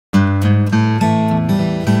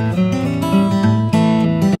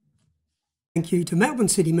Thank you to Melbourne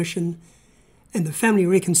City Mission and the Family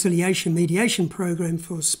Reconciliation Mediation Program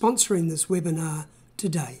for sponsoring this webinar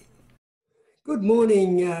today. Good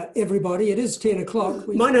morning, everybody. It is 10 o'clock.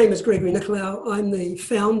 My name is Gregory Nicolau. I'm the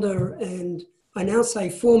founder and I now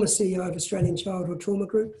say former CEO of Australian Childhood Trauma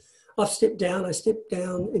Group. I've stepped down. I stepped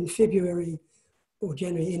down in February or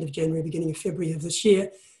January, end of January, beginning of February of this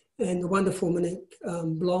year. And the wonderful Monique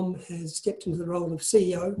Blom has stepped into the role of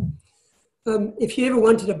CEO. If you ever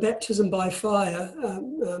wanted a baptism by fire,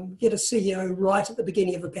 get a CEO right at the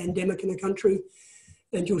beginning of a pandemic in a country,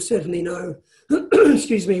 and you'll certainly know,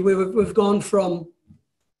 excuse me, we've gone from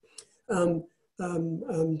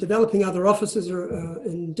developing other offices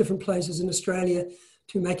in different places in Australia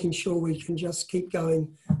to making sure we can just keep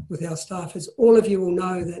going with our staff. As all of you will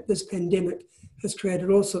know, that this pandemic has created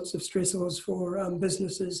all sorts of stressors for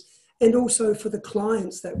businesses and also for the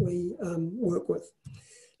clients that we work with.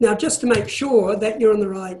 Now, just to make sure that you're on the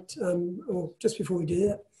right, or just before we do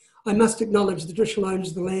that, I must acknowledge the traditional owners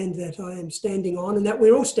of the land that I am standing on and that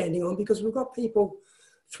we're all standing on, because we've got people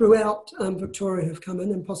throughout Victoria who've come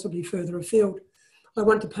in and possibly further afield. I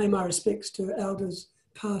want to pay my respects to elders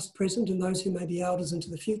past, present, and those who may be elders into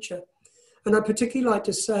the future. And I'd particularly like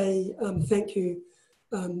to say thank you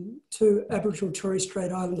to Aboriginal and Torres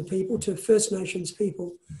Strait Islander people, to First Nations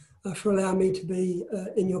people, for allowing me to be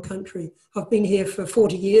in your country. I've been here for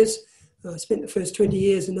 40 years. I spent the first 20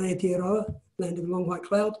 years in Aotearoa, land of the long white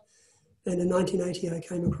cloud. And in 1980, I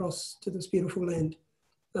came across to this beautiful land.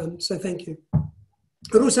 So thank you.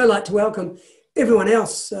 I'd also like to welcome everyone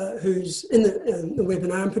else who's in the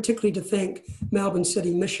webinar, and particularly to thank Melbourne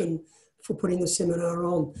City Mission for putting the seminar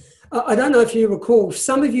on. I don't know if you recall,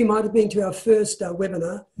 some of you might have been to our first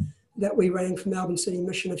webinar that we ran for Melbourne City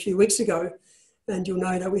Mission a few weeks ago. And you'll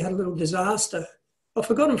know that we had a little disaster. I've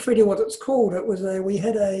forgotten, Freddie, what it's called. It was we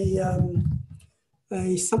had a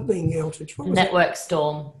something outage. What was network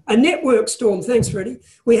storm. A network storm. Thanks, Freddie.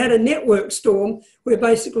 We had a network storm where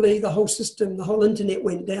basically the whole system, the whole internet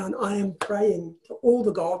went down. I am praying to all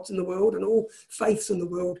the gods in the world and all faiths in the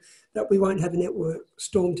world that we won't have a network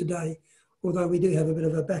storm today, although we do have a bit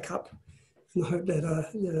of a backup in the hope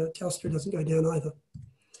that Telstra doesn't go down either.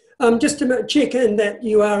 Just to check in that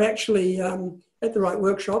you are actually at the right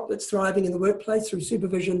workshop that's thriving in the workplace through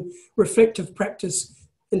supervision, reflective practice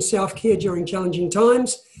and self-care during challenging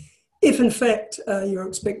times. If in fact you're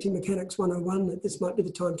expecting Mechanics 101, that this might be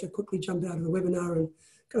the time to quickly jump out of the webinar and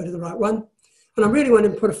go to the right one. And I really want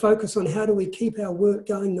to put a focus on how do we keep our work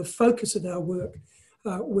going, the focus of our work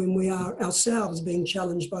when we are ourselves being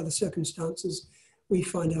challenged by the circumstances we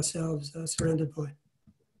find ourselves surrounded by.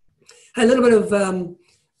 A little bit of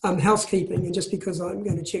housekeeping, and just because I'm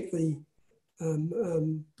going to check the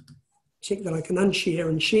check that I can unshare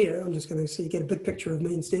and share, I'm just going to so you get a big picture of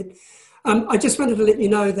me instead. I just wanted to let you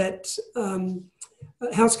know that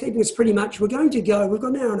housekeeping is pretty much, we've got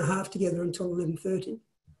an hour and a half together until 11:30.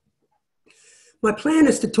 My plan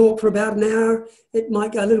is to talk for about an hour. It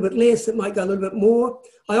might go a little bit less, it might go a little bit more.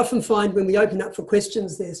 I often find when we open up for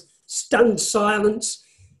questions, there's stunned silence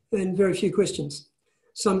and very few questions.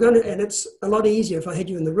 So I'm going to, and it's a lot easier if I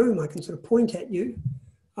had you in the room, I can sort of point at you.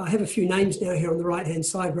 I have a few names now here on the right-hand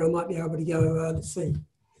side where I might be able to go, let's see.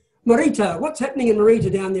 Marita, what's happening in Marita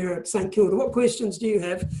down there at St Kilda? What questions do you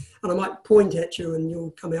have? And I might point at you and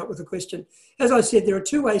you'll come out with a question. As I said, there are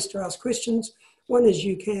two ways to ask questions. One is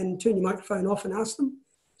you can turn your microphone off and ask them.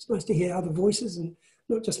 It's nice to hear other voices and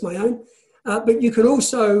not just my own. But you can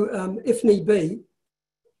also, if need be,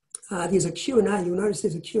 there's a Q&A. You'll notice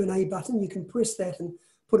there's a Q&A button. You can press that and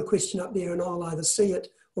put a question up there and I'll either see it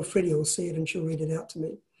or Freddie will see it and she'll read it out to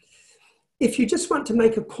me. If you just want to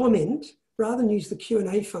make a comment, rather than use the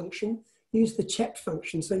Q&A function, use the chat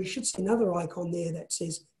function. So you should see another icon there that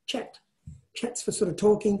says chat. Chat's for sort of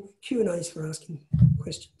talking, Q&A's for asking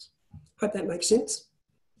questions. Hope that makes sense.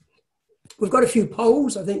 We've got a few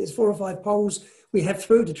polls. I think there's 4 or 5 polls we have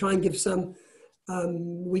through to try and give some,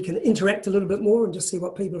 we can interact a little bit more and just see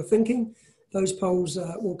what people are thinking. Those polls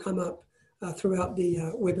will come up throughout the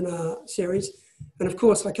webinar series. And of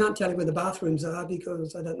course, I can't tell you where the bathrooms are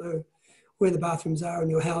because I don't know where the bathrooms are in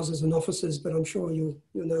your houses and offices, but I'm sure you'll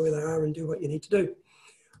know where they are and do what you need to do.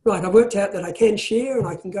 Right, I've worked out that I can share and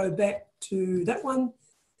I can go back to that one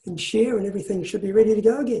and share and everything should be ready to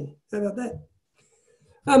go again. How about that?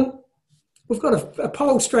 We've got a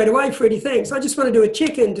poll straight away, Freddie, thanks. I just want to do a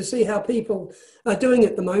check-in to see how people are doing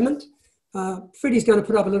at the moment. Freddie's going to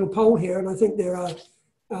put up a little poll here and I think there are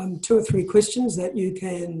 2 or 3 questions that you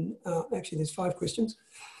can, actually there's 5 questions.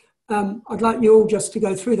 I'd like you all just to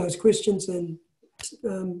go through those questions and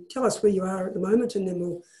tell us where you are at the moment and then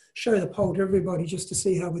we'll show the poll to everybody just to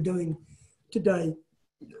see how we're doing today,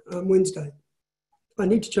 Wednesday. I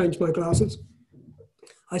need to change my glasses.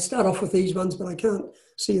 I start off with these ones, but I can't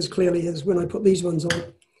see as clearly as when I put these ones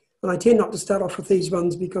on. And I tend not to start off with these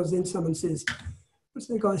ones because then someone says, what's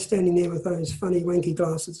that guy standing there with those funny wanky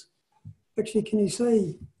glasses? Actually, can you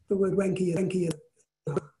say the word wanky?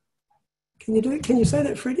 Can you do it? Can you say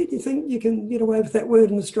that, Freddie? Do you think you can get away with that word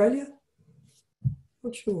in Australia?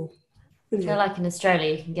 Not sure. Anyway. I feel like in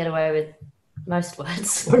Australia you can get away with most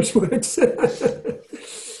words. Most words.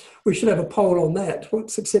 We should have a poll on that.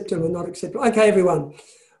 What's acceptable and not acceptable? Okay, everyone.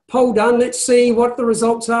 Poll done. Let's see what the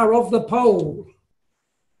results are of the poll.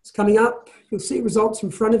 It's coming up. You'll see results in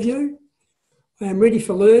front of you. I am ready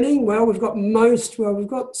for learning. Well, we've got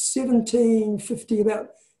 1750, about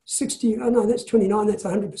 60. Oh, no, that's 29. That's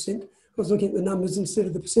 100%. I was looking at the numbers instead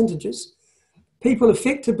of the percentages. People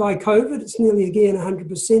affected by COVID, it's nearly again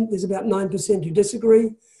 100%. There's about 9% who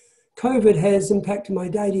disagree. COVID has impacted my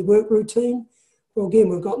daily work routine. Well, again,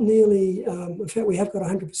 we've got nearly, in fact, we have got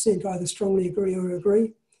 100% either strongly agree or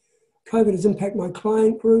agree. COVID has impacted my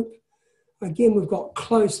client group. Again, we've got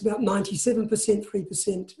close, about 97%,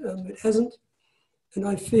 3% it hasn't. And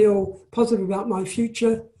I feel positive about my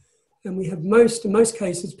future. And we have in most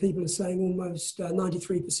cases, people are saying almost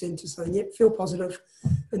 93% are saying, yep, feel positive.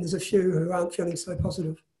 And there's a few who aren't feeling so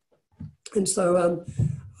positive. And so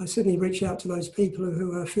I certainly reach out to those people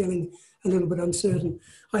who are feeling a little bit uncertain.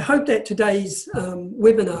 I hope that today's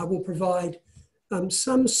webinar will provide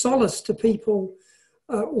some solace to people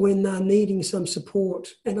when they're needing some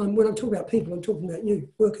support. And when I'm talking about people, I'm talking about you,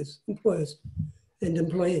 workers, employers, and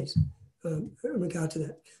employees in regard to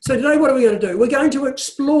that. So today, what are we going to do? We're going to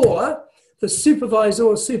explore the supervisor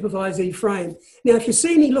or supervisee frame. Now, if you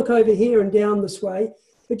see me look over here and down this way,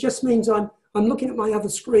 it just means I'm looking at my other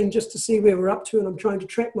screen just to see where we're up to, and I'm trying to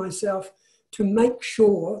track myself to make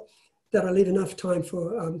sure that I leave enough time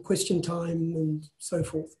for question time and so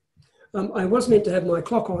forth. I was meant to have my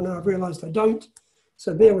clock on, and I've realised I don't.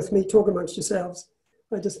 So bear with me, talk amongst yourselves.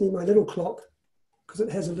 I just need my little clock because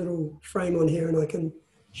it has a little frame on here and I can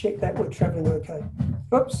check that we're travelling okay.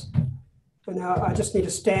 Oops. And now I just need a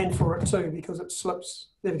stand for it too because it slips.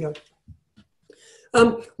 There we go.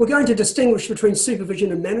 We're going to distinguish between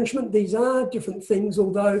supervision and management. These are different things,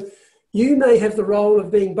 although you may have the role of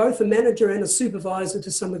being both a manager and a supervisor to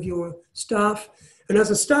some of your staff. And as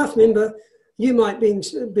a staff member, you might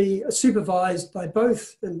be supervised by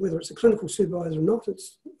both, and whether it's a clinical supervisor or not,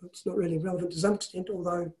 it's not really relevant to some extent,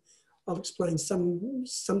 although I'll explain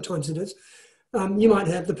sometimes it is. You might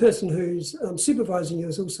have the person who's supervising you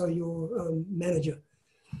is also your manager.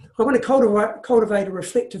 I want to cultivate a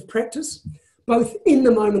reflective practice, both in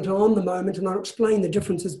the moment and on the moment, and I'll explain the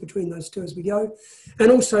differences between those two as we go,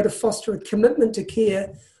 and also to foster a commitment to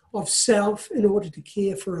care of self in order to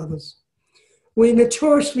care for others. We're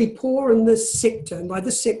notoriously poor in this sector, and by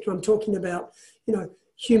this sector I'm talking about,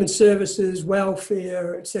 human services,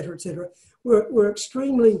 welfare, etc., etc. We're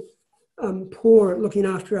extremely poor at looking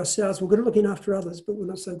after ourselves. We're good at looking after others, but we're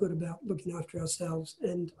not so good about looking after ourselves,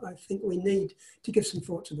 and I think we need to give some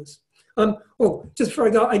thought to this. Just before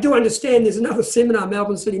I go, I do understand there's another seminar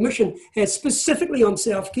Melbourne City Mission has specifically on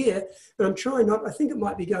self-care, and I'm trying not, I think it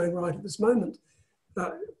might be going right at this moment.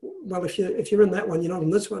 Well, if you're in that one, you're not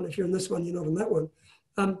in this one. If you're in this one, you're not in that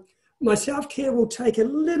one. My self-care will take a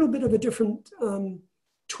little bit of a different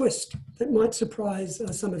twist that might surprise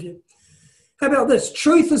some of you. How about this?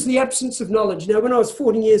 Truth is the absence of knowledge. Now, when I was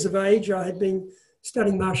 14 years of age, I had been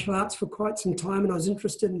studying martial arts for quite some time, and I was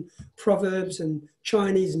interested in proverbs and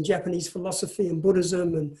Chinese and Japanese philosophy and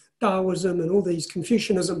Buddhism and Taoism and all these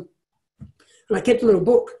Confucianism. And I kept a little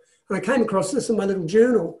book, and I came across this in my little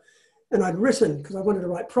journal, and I'd written, because I wanted to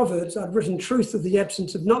write proverbs, I'd written truth of the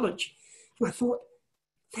absence of knowledge. And I thought,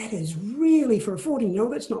 that is really, for a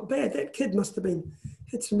 14-year-old, that's not bad. That kid must have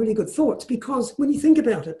had some really good thoughts, because when you think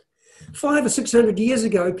about it, 500 or 600 years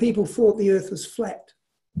ago, people thought the earth was flat.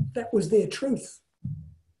 That was their truth.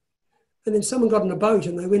 And then someone got in a boat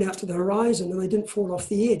and they went out to the horizon and they didn't fall off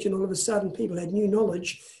the edge, and all of a sudden people had new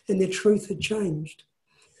knowledge and their truth had changed.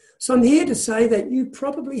 So I'm here to say that you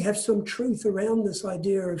probably have some truth around this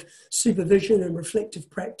idea of supervision and reflective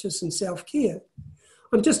practice and self-care.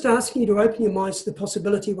 I'm just asking you to open your minds to the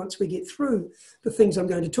possibility, once we get through the things I'm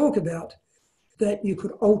going to talk about, that you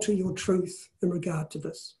could alter your truth in regard to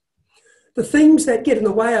this. The things that get in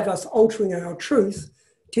the way of us altering our truth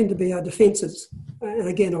tend to be our defences. And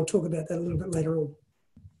again, I'll talk about that a little bit later on.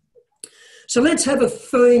 So let's have a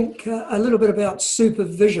think a little bit about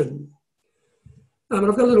supervision. And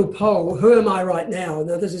I've got a little poll. Who am I right now?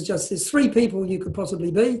 Now, there's 3 people you could possibly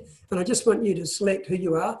be, and I just want you to select who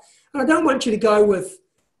you are. And I don't want you to go with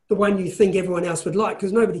the one you think everyone else would like,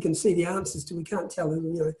 because nobody can see the answers to. We can't tell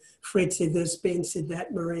them, you know, Fred said this, Ben said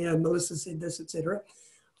that, Maria, Melissa said this, etc.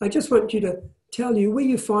 I just want you to tell you where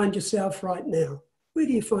you find yourself right now. Where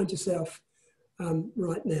do you find yourself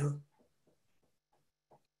right now?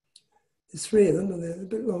 There's 3 of them, and they're a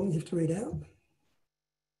bit long, you have to read out.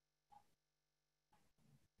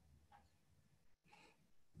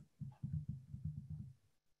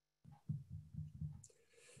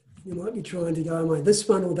 You might be trying to go, am I this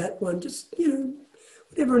one or that one? Just, you know,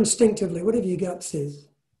 whatever instinctively, whatever your gut says.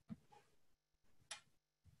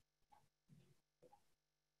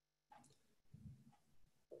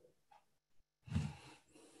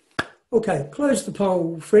 Okay, close the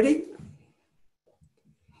poll, Freddie.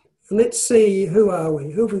 And let's see, who are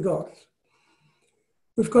we? Who have we got?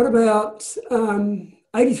 We've got about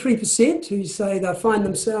 83% who say they find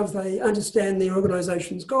themselves, they understand their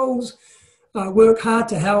organisation's goals, work hard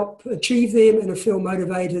to help achieve them and feel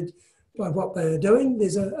motivated by what they are doing.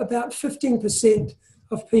 There's about 15%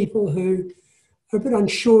 of people who are a bit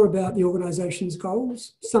unsure about the organisation's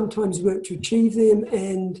goals, sometimes work to achieve them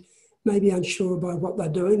and maybe unsure by what they're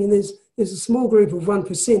doing. And there's a small group of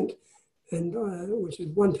 1%, and which is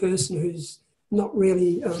one person who's not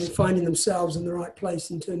really finding themselves in the right place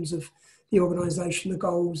in terms of the organisation, the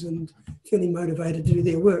goals, and feeling motivated to do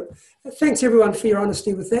their work. Thanks everyone for your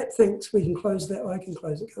honesty with that. Thanks. We can close that. I can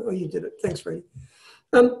close it. Oh, you did it. Thanks, Freddie.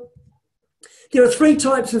 There are 3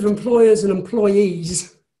 types of employers and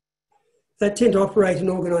employees that tend to operate in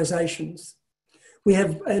organisations. We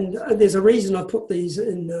have, and there's a reason I put these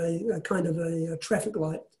in a kind of a traffic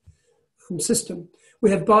light system.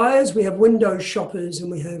 We have buyers, we have window shoppers, and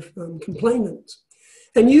we have complainants.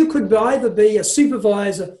 And you could either be a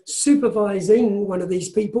supervisor supervising one of these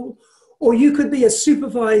people, or you could be a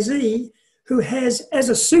supervisee who has, as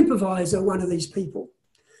a supervisor, one of these people.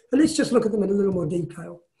 And let's just look at them in a little more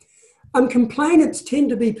detail. Complainants tend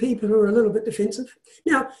to be people who are a little bit defensive.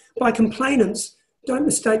 Now, by complainants, don't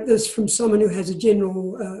mistake this from someone who has a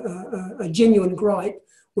genuine gripe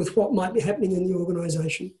with what might be happening in the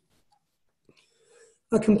organisation.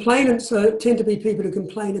 Complainants tend to be people who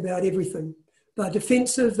complain about everything. They're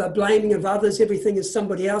defensive, they're blaming of others, everything is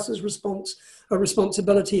somebody else's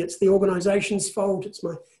responsibility, it's the organisation's fault, it's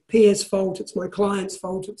my peer's fault, it's my client's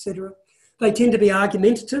fault, etc. They tend to be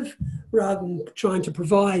argumentative rather than trying to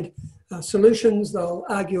provide solutions. They'll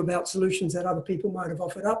argue about solutions that other people might have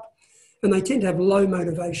offered up, and they tend to have low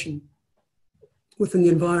motivation within the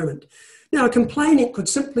environment. Now, a complainant could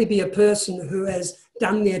simply be a person who has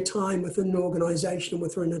done their time within an organisation and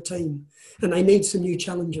within a team, and they need some new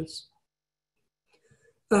challenges.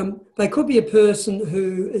 They could be a person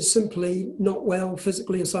who is simply not well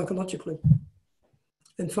physically or psychologically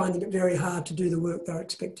and finding it very hard to do the work they're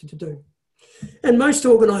expected to do. And most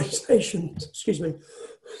organisations, excuse me,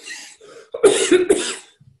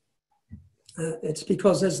 it's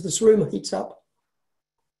because as this room heats up,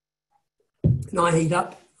 and I heat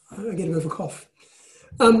up, I get a bit of a cough,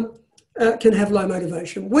 can have low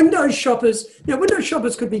motivation. Window shoppers, now window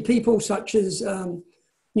shoppers could be people such as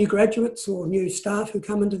new graduates or new staff who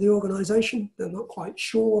come into the organisation. They're not quite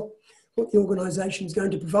sure what the organisation is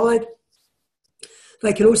going to provide.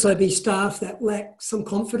 They can also be staff that lack some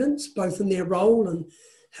confidence, both in their role and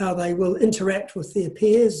how they will interact with their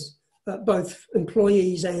peers, both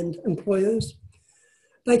employees and employers.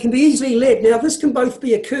 They can be easily led. Now, this can both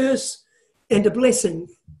be a curse and a blessing.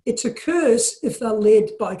 It's a curse if they're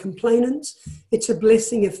led by complainants. It's a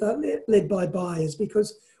blessing if they're led by buyers,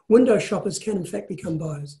 because window shoppers can in fact become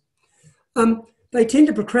buyers. They tend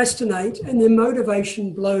to procrastinate and their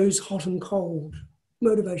motivation blows hot and cold.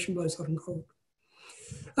 Motivation blows hot and cold.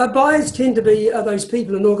 Buyers tend to be those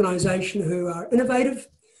people in an organisation who are innovative,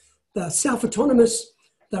 they're self-autonomous,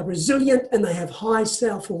 they're resilient, and they have high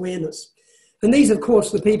self-awareness. And these, of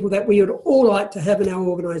course, are the people that we would all like to have in our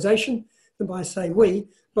organisation. And by say we,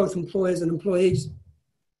 both employers and employees,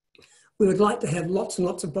 we would like to have lots and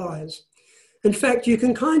lots of buyers. In fact, you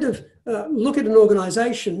can kind of look at an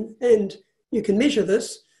organisation and you can measure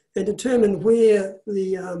this and determine where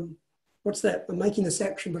the, what's that? I'm making this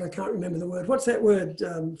action, but I can't remember the word. What's that word,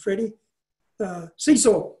 Freddie?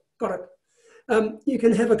 Seesaw, got it. You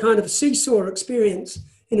can have a kind of seesaw experience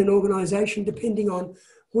in an organisation depending on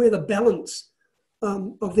where the balance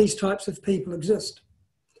of these types of people exist.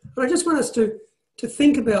 And I just want us to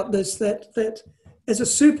think about this, that as a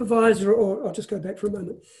supervisor, or I'll just go back for a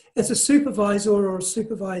moment, as a supervisor or a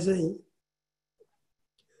supervisee,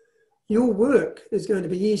 your work is going to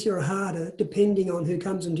be easier or harder depending on who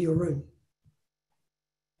comes into your room.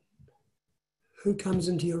 who comes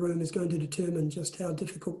into your room is going to determine just how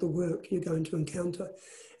difficult the work you're going to encounter.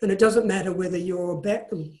 And it doesn't matter whether you're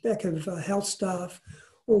back of health staff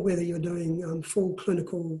or whether you're doing full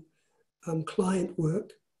clinical client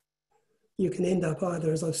work. You can end up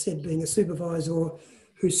either, as I've said, being a supervisor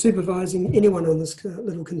who's supervising anyone on this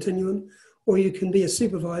little continuum, or you can be a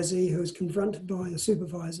supervisee who is confronted by a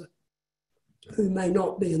supervisor who may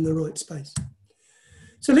not be in the right space.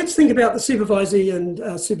 So let's think about the supervisee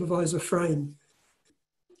and supervisor frame.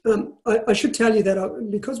 I should tell you that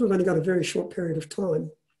because we've only got a very short period of time,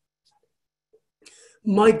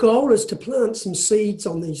 my goal is to plant some seeds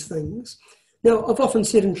on these things. Now, I've often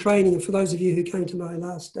said in training, and for those of you who came to my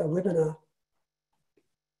last webinar,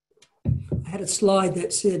 I had a slide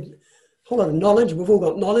that said a whole lot of knowledge. We've all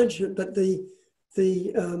got knowledge, but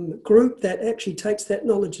the group that actually takes that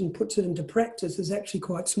knowledge and puts it into practice is actually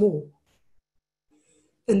quite small.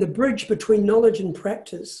 And the bridge between knowledge and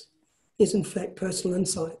practice is in fact personal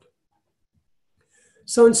insight.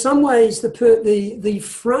 So in some ways, the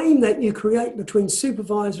frame that you create between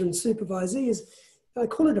supervisor and supervisee is, I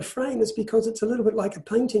call it a frame, is because it's a little bit like a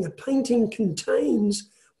painting. A painting contains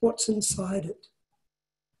what's inside it.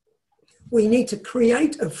 We need to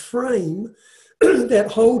create a frame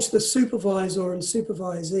that holds the supervisor and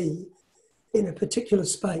supervisee in a particular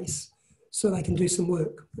space so they can do some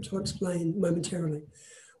work, which I'll explain momentarily.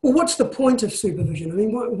 Well, what's the point of supervision? I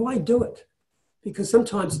mean, why do it? Because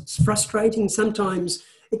sometimes it's frustrating, sometimes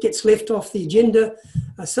it gets left off the agenda.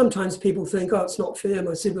 Sometimes people think, oh, it's not fair,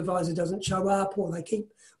 my supervisor doesn't show up, or they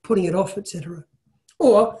keep putting it off, etc.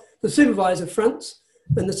 Or the supervisor fronts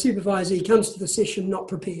and the supervisee comes to the session not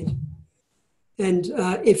prepared. And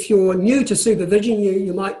if you're new to supervision,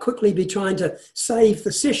 you might quickly be trying to save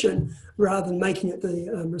the session rather than making it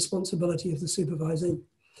the responsibility of the supervisee.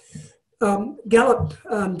 Gallup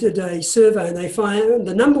did a survey and they found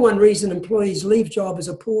the number one reason employees leave job is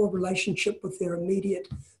a poor relationship with their immediate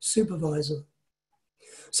supervisor.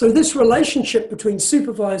 So this relationship between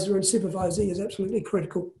supervisor and supervisee is absolutely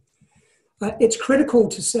critical. It's critical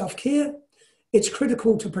to self-care, it's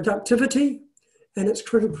critical to productivity, and it's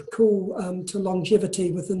critical to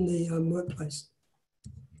longevity within the workplace.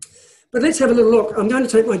 But let's have a little look. I'm going to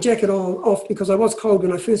take my jacket off because I was cold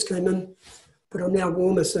when I first came in, but I'm now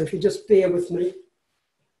warmer, so if you just bear with me.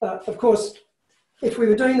 Of course, if we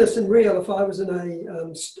were doing this in real, if I was in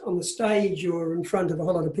on the stage or in front of a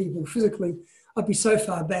whole lot of people physically, I'd be so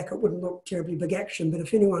far back it wouldn't look terribly big action. But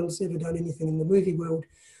if anyone's ever done anything in the movie world,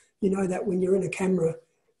 you know that when you're in a camera,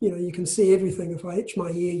 you know, you can see everything. If I itch my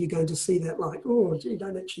ear, you're going to see that like, oh, gee,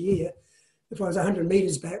 don't itch your ear. If I was 100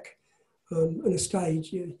 metres back on a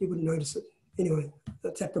stage, you wouldn't notice it. Anyway,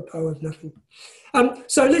 that's apropos of nothing.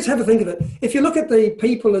 So let's have a think of it. If you look at the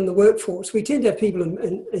people in the workforce, we tend to have people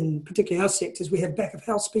in particularly our sectors. We have back of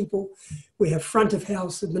house people, we have front of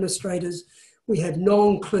house administrators, we have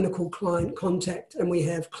non-clinical client contact, and we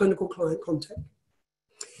have clinical client contact.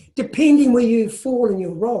 Depending where you fall in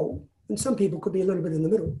your role, and some people could be a little bit in the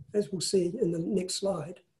middle, as we'll see in the next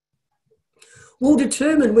slide, will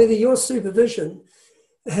determine whether your supervision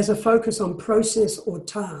has a focus on process or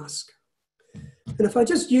task. And if I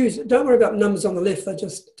just use, don't worry about numbers on the left, they're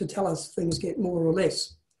just to tell us things get more or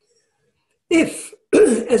less. If,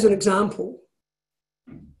 as an example,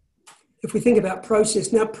 if we think about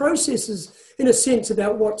process, now process is in a sense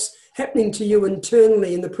about what's happening to you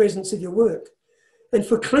internally in the presence of your work. And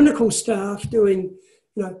for clinical staff doing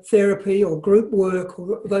therapy or group work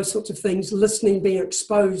or those sorts of things, listening, being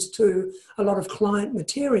exposed to a lot of client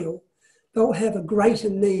material, they'll have a greater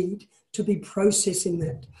need to be processing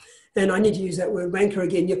that. And I need to use that word wanker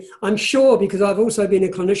again. I'm sure, because I've also been a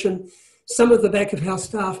clinician, some of the back of house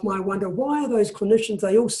staff might wonder, why are those clinicians,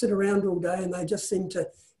 they all sit around all day and they just seem to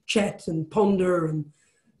chat and ponder and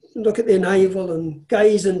look at their navel and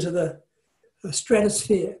gaze into the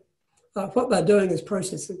stratosphere. What they're doing is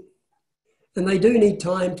processing. And they do need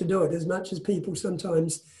time to do it, as much as people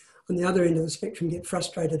sometimes on the other end of the spectrum get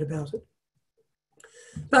frustrated about it.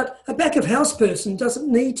 But a back of house person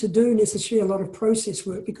doesn't need to do necessarily a lot of process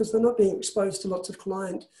work because they're not being exposed to lots of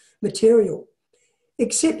client material.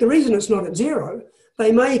 Except the reason it's not at zero,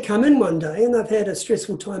 they may come in one day and they've had a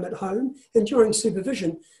stressful time at home, and during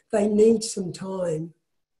supervision, they need some time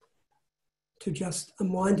to just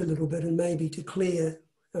unwind a little bit and maybe to clear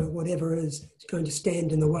whatever is going to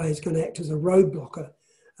stand in the way, is going to act as a roadblocker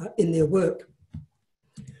in their work.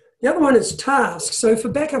 The other one is task. So for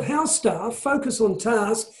back of house staff, focus on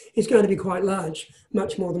task is going to be quite large,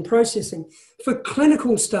 much more than processing. For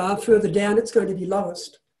clinical staff, further down, it's going to be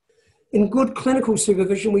lowest. In good clinical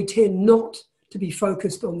supervision, we tend not to be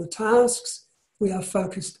focused on the tasks. We are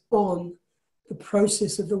focused on the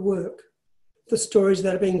process of the work, the stories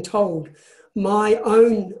that are being told, my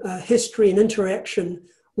own history and interaction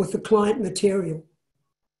with the client material.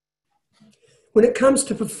 When it comes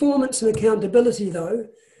to performance and accountability, though,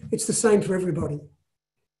 it's the same for everybody.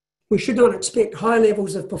 We should not expect high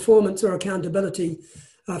levels of performance or accountability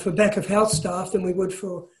for back of house staff than we would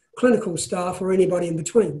for clinical staff or anybody in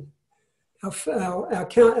between.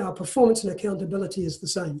 Our performance and accountability is the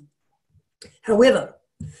same. However,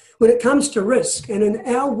 when it comes to risk, and in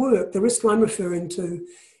our work, the risk I'm referring to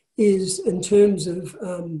is in terms of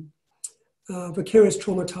vicarious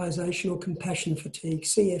traumatisation or compassion fatigue,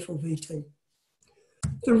 CF or VT.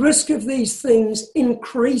 The risk of these things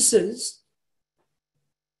increases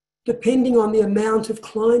depending on the amount of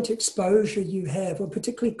client exposure you have, or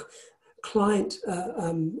particularly client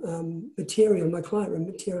material. My client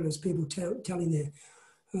material is people telling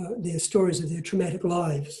their stories of their traumatic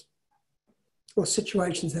lives or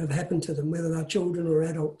situations that have happened to them, whether they're children or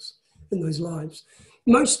adults in those lives.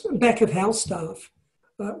 Most back of house staff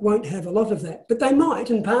won't have a lot of that, but they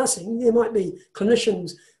might, in passing. There might be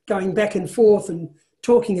clinicians going back and forth and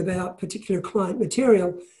talking about particular client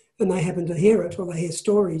material, and they happen to hear it, or they hear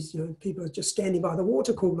stories. You know, people are just standing by the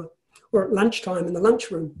water cooler or at lunchtime in the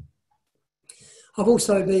lunchroom. I've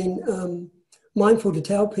also been mindful to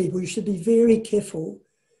tell people you should be very careful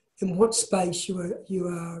in what space you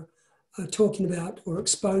are talking about or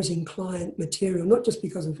exposing client material, not just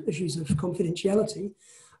because of issues of confidentiality,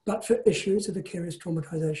 but for issues of vicarious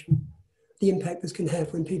traumatisation, the impact this can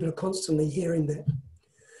have when people are constantly hearing that.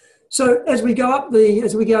 So as we go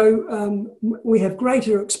we have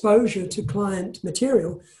greater exposure to client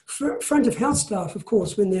material. Front of house staff, of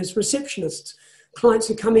course, when there's receptionists, clients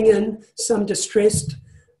are coming in, some distressed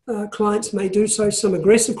clients may do so, some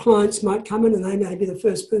aggressive clients might come in and they may be the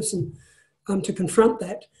first person to confront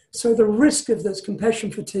that. So the risk of this compassion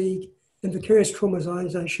fatigue and vicarious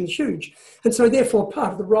traumatisation is huge. And so therefore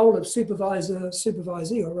part of the role of supervisor,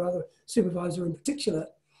 supervisee, or rather supervisor in particular,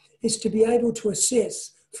 is to be able to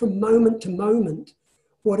assess from moment to moment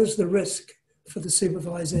what is the risk for the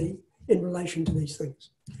supervisee in relation to these things.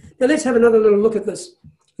 Now let's have another little look at this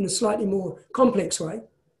in a slightly more complex way.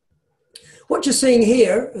 What you're seeing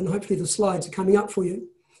here, and hopefully the slides are coming up for you,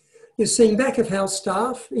 you're seeing back of house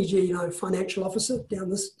staff, e.g. financial officer down on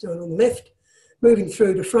the left, moving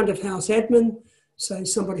through to front of house admin, say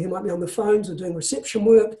somebody who might be on the phones or doing reception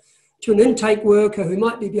work, to an intake worker who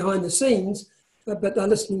might be behind the scenes, but they're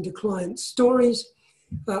listening to clients' stories.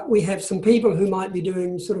 We have some people who might be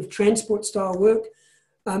doing sort of transport style work.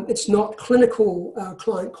 It's not clinical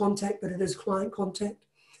client contact, but it is client contact.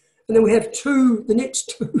 And then we have the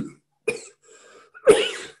next two,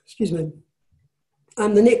 excuse me.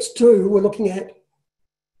 The next two, we're looking at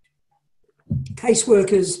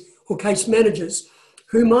caseworkers or case managers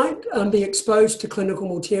who might be exposed to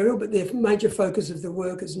clinical material, but their major focus of their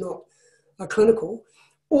work is not clinical,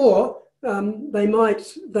 or they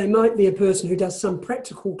might be a person who does some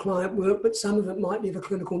practical client work, but some of it might be of a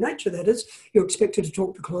clinical nature. That is, you're expected to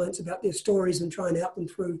talk to clients about their stories and try and help them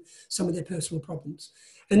through some of their personal problems.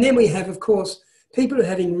 And then we have, of course, people who are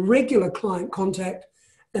having regular client contact,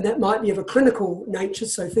 and that might be of a clinical nature.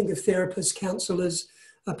 So think of therapists, counsellors,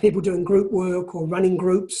 people doing group work or running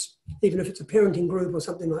groups, even if it's a parenting group or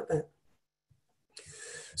something like that.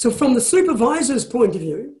 So from the supervisor's point of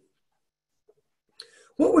view,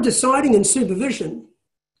 what we're deciding in supervision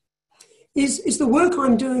is the work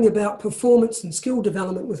I'm doing about performance and skill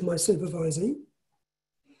development with my supervisee,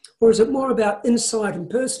 or is it more about insight and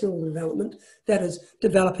personal development, that is,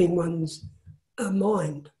 developing one's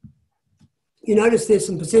mind? You notice there's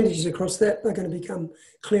some percentages across that. They're going to become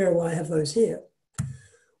clearer why I have those here.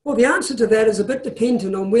 Well, the answer to that is a bit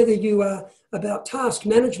dependent on whether you are about task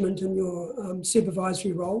management in your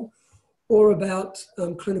supervisory role or about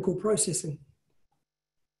clinical processing.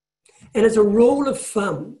 And as a rule of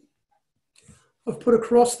thumb, I've put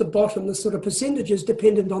across the bottom the sort of percentages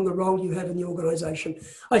dependent on the role you have in the organisation.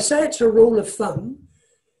 I say it's a rule of thumb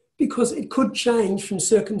because it could change from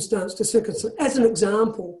circumstance to circumstance. As an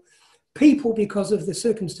example, people, because of the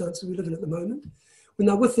circumstances we live in at the moment, when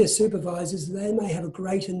they're with their supervisors, they may have a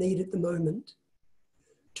greater need at the moment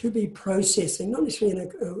to be processing, not necessarily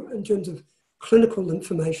in terms of clinical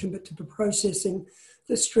information, but to be processing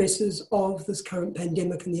the stresses of this current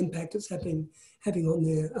pandemic and the impact it's having on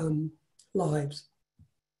their lives.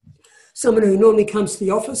 Someone who normally comes to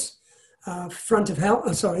the office, back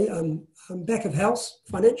of house,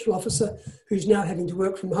 financial officer, who's now having to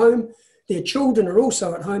work from home. Their children are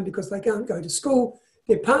also at home because they can't go to school.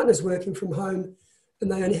 Their partner's working from home,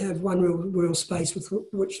 and they only have one real space with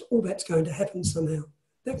which all that's going to happen somehow.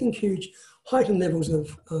 That can huge heightened levels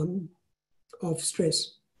of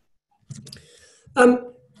stress.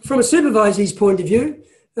 From a supervisee's point of view,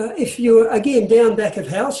 if you're, again, down back of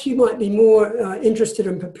house, you might be more interested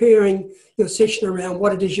in preparing your session around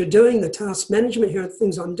what it is you're doing, the task management. Here are the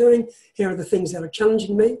things I'm doing. Here are the things that are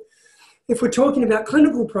challenging me. If we're talking about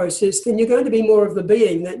clinical process, then you're going to be more of the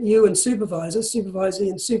being that you and supervisor, supervisee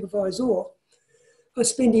and supervisor are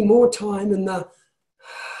spending more time in the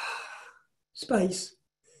space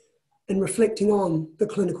and reflecting on the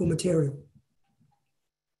clinical material.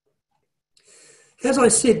 As I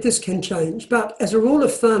said, this can change, but as a rule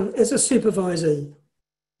of thumb, as a supervisee,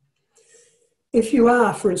 if you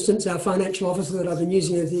are, for instance, our financial officer that I've been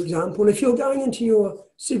using as the example, if you're going into your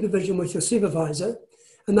supervision with your supervisor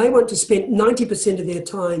and they want to spend 90% of their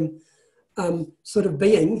time sort of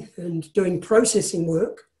being and doing processing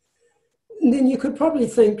work, then you could probably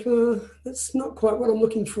think, that's not quite what I'm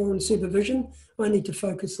looking for in supervision. I need to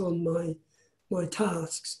focus on my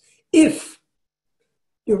tasks. If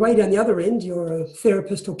you're way down the other end, you're a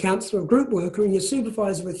therapist or counsellor or group worker, and your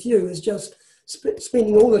supervisor with you is just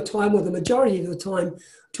spending all the time, or the majority of the time,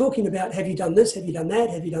 talking about, have you done this, have you done that,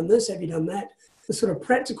 have you done this, have you done that, the sort of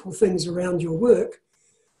practical things around your work,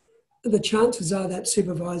 the chances are that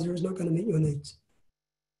supervisor is not going to meet your needs.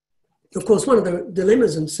 Of course, one of the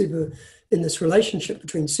dilemmas in this relationship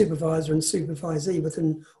between supervisor and supervisee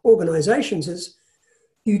within organisations is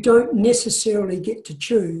you don't necessarily get to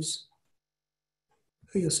choose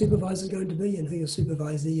who your supervisor is going to be and who your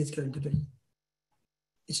supervisee is going to be.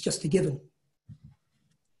 It's just a given.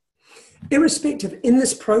 Irrespective, in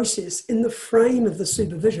this process, in the frame of the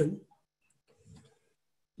supervision,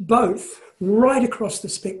 both right across the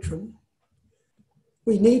spectrum,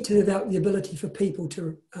 we need to develop the ability for people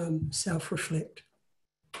to self-reflect.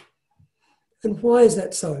 And why is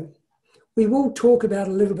that so? We will talk about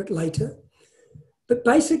it a little bit later, but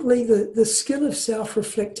basically the skill of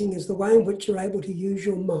self-reflecting is the way in which you're able to use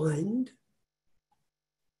your mind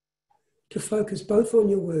to focus both on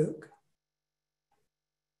your work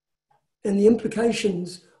and the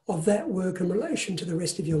implications of that work in relation to the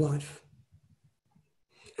rest of your life.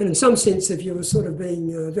 And in some sense, if you were sort of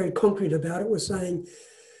being very concrete about it, we're saying,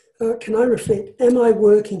 can I reflect, am I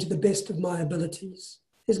working to the best of my abilities?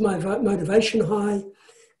 Is my motivation high?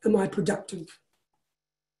 Am I productive?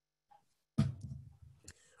 I've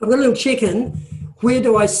got a little check-in. Where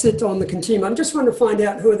do I sit on the continuum? I'm just trying to find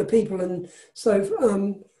out who are the people. And so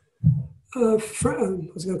I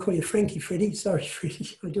was going to call you Frankie, Freddie. Sorry,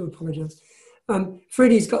 Freddie. I do apologise.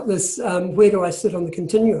 Freddie's got this, where do I sit on the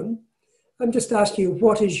continuum? I'm just asking you,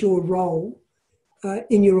 what is your role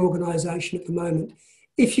in your organisation at the moment?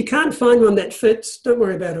 If you can't find one that fits, don't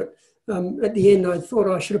worry about it. At the end, I thought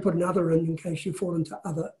I should have put another in case you fall into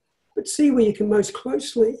other. But see where you can most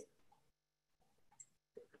closely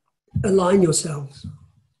align yourselves.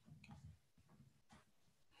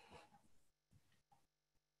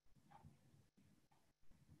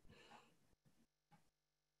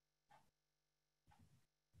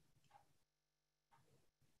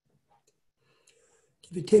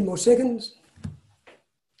 Give you 10 more seconds.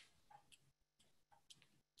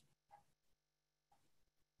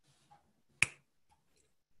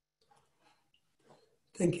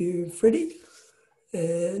 Thank you, Freddie.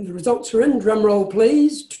 And the results are in. Drum roll,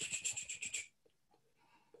 please.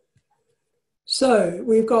 So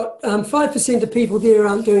we've got 5% of people there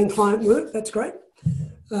aren't doing client work. That's great.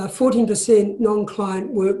 14%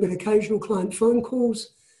 non-client work, but occasional client phone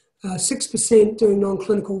calls. 6% doing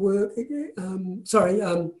non-clinical work.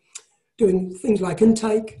 Doing things like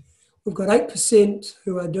intake. We've got 8%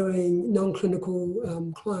 who are doing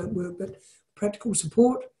non-clinical client work, but practical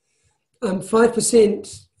support.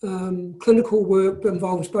 5% clinical work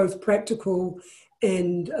involves both practical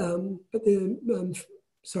and,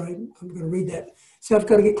 sorry, I'm going to read that. So I've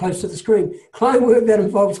got to get close to the screen. Client work that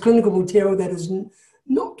involves clinical material that is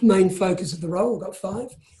not the main focus of the role. We've got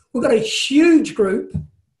 5. We've got a huge group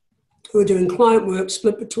who are doing client work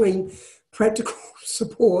split between practical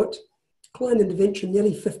support, client intervention,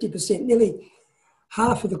 nearly 50%, nearly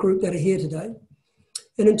half of the group that are here today.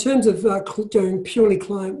 And in terms of doing purely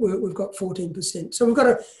client work, we've got 14%. So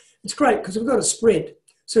it's great because we've got a spread.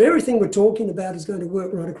 So everything we're talking about is going to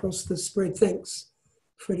work right across the spread. Thanks,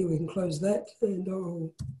 Freddie. We can close that and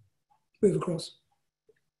I'll move across.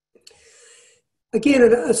 Again,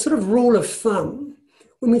 a sort of rule of thumb,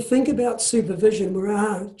 when we think about supervision, we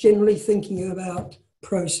are generally thinking about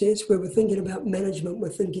process, where we're thinking about management, we're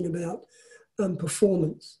thinking about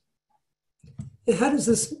performance. Now,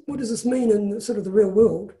 what does this mean in sort of the real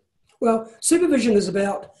world? Well, supervision is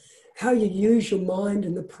about how you use your mind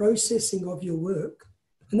and the processing of your work.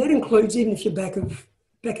 And that includes even if you're back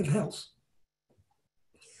of house.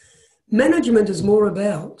 Management is more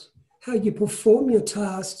about how you perform your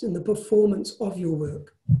tasks and the performance of your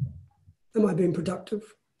work. Am I being productive?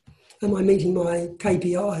 Am I meeting my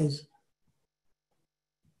KPIs?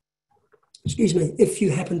 Excuse me, if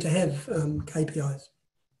you happen to have KPIs.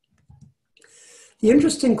 The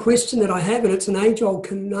interesting question that I have, and it's an age-old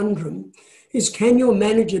conundrum, is can your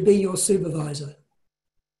manager be your supervisor?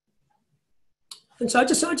 And so I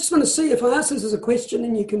just want to see if I ask this as a question,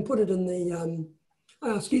 and you can put it in the, I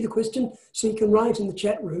ask you the question, so you can write in the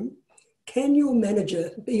chat room, can your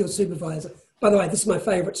manager be your supervisor? By the way, this is my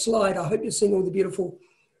favourite slide. I hope you're seeing all the beautiful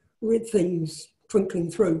red things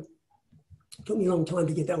twinkling through. It took me a long time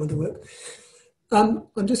to get that one to work. I'm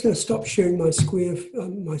just going to stop sharing my screen for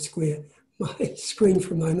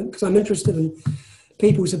a moment because I'm interested in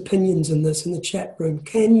people's opinions in this in the chat room.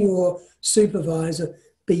 Can your supervisor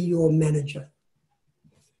be your manager?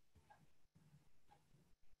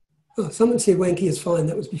 Oh, someone said wanky is fine.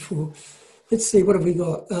 That was before. Let's see, what have we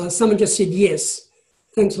got? Someone just said yes.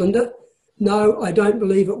 Thanks, Linda. No, I don't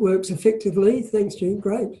believe it works effectively. Thanks, June.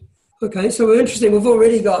 Great. Okay, so we're interesting. We've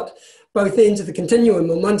already got both ends of the continuum.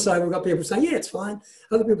 On one side, we've got people saying, yeah, it's fine.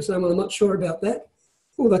 Other people saying, well, I'm not sure about that.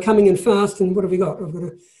 Oh, they're coming in fast, and what have we got? I've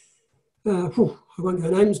got I won't go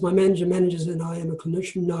names. My manager manages and I am a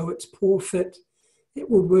clinician. No, it's poor fit. It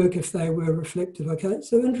would work if they were reflective, okay?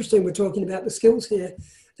 So interesting, we're talking about the skills here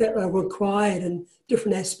that are required in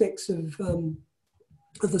different aspects of the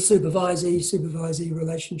supervisee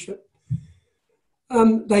relationship.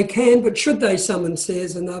 They can, but should they, someone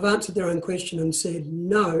says, and they've answered their own question and said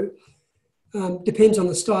no. Depends on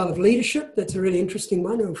the style of leadership. That's a really interesting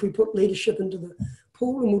one. If we put leadership into the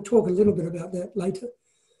pool, and we'll talk a little bit about that later.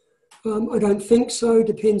 I don't think so.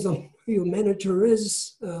 Depends on who your manager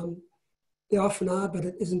is. They often are, but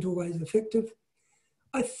it isn't always effective.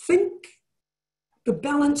 I think the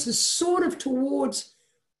balance is sort of towards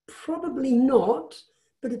probably not,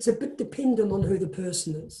 but it's a bit dependent on who the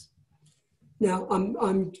person is. Now,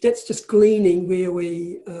 that's just gleaning where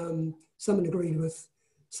we, someone agreed with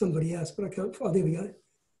somebody else, but I can't, oh, there we go.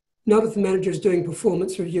 Not if the manager is doing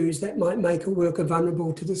performance reviews, that might make a worker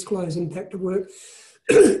vulnerable to disclose impact of work.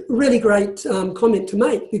 Really great comment to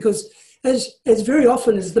make, because as very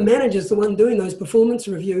often as the manager is the one doing those performance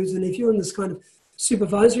reviews, and if you're in this kind of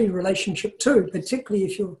supervisory relationship too, particularly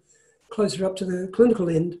if you're closer up to the clinical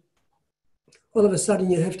end, all of a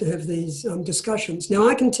sudden you have to have these discussions. Now,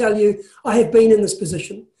 I can tell you, I have been in this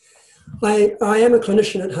position. I am a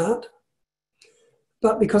clinician at heart,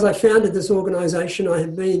 but because I founded this organisation, I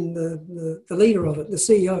have been the leader of it, the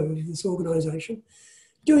CEO of this organisation,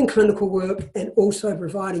 doing clinical work and also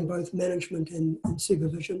providing both management and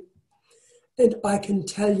supervision. And I can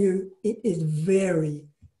tell you it is very,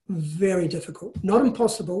 very difficult. Not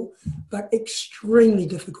impossible, but extremely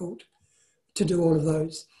difficult to do all of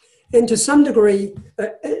those. And to some degree,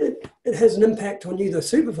 it has an impact on you, the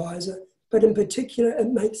supervisor, but in particular,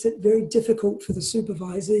 it makes it very difficult for the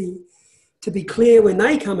supervisee to be clear when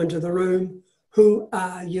they come into the room, who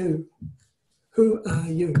are you? Who are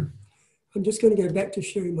you? I'm just going to go back to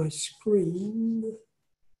sharing my screen.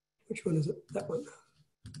 Which one is it? That one.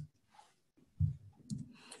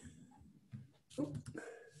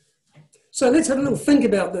 So let's have a little think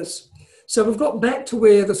about this. So we've got back to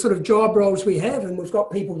where the sort of job roles we have, and we've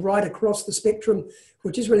got people right across the spectrum,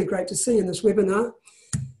 which is really great to see in this webinar.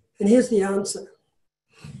 And here's the answer.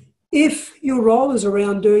 If your role is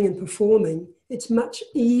around doing and performing, it's much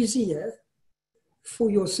easier for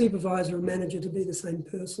your supervisor or manager to be the same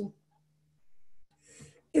person.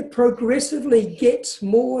 It progressively gets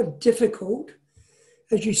more difficult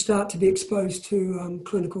as you start to be exposed to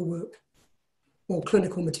clinical work or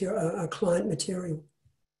clinical material, client material.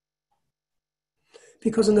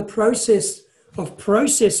 Because in the process of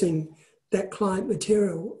processing that client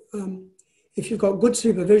material, if you've got good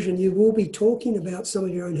supervision, you will be talking about some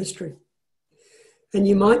of your own history. And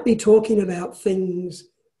you might be talking about things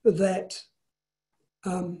that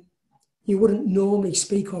you wouldn't normally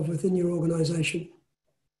speak of within your organisation.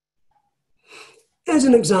 As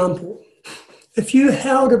an example, if you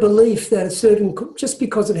held a belief that a certain, just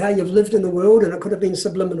because of how you've lived in the world, and it could have been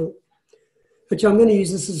subliminal, which I'm going to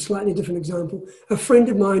use this as a slightly different example. A friend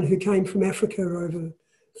of mine who came from Africa over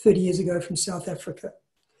 30 years ago from South Africa,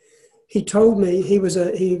 he told me he was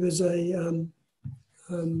an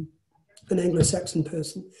Anglo-Saxon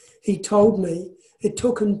person. He told me it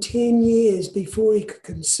took him 10 years before he could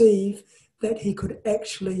conceive that he could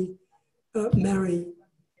actually marry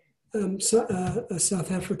a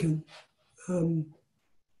South African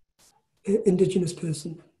Indigenous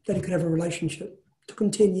person, that he could have a relationship. It took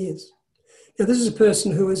him 10 years. Now, this is a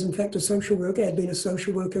person who is, in fact, a social worker, had been a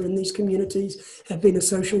social worker in these communities, had been a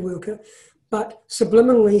social worker, but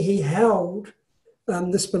subliminally he held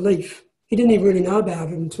this belief. He didn't even really know about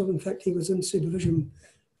it until, in fact, he was in supervision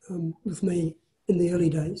with me in the early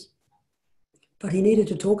days. But he needed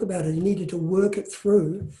to talk about it. He needed to work it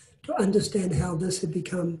through to understand how this had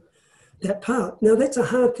become that part. Now, that's a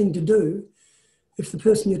hard thing to do if the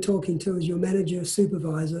person you're talking to is your manager,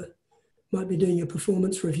 supervisor, might be doing your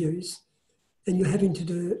performance reviews, and you're having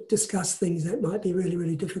to discuss things that might be really,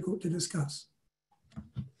 really difficult to discuss.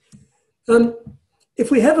 If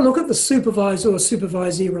we have a look at the supervisor or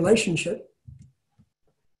supervisee relationship,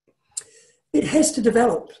 it has to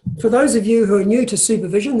develop. For those of you who are new to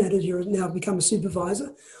supervision, that is, you've now become a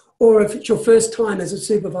supervisor, or if it's your first time as a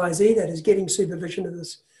supervisee, that is getting supervision of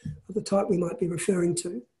the type we might be referring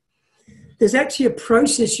to, there's actually a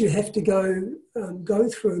process you have to go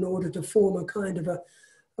through in order to form a kind of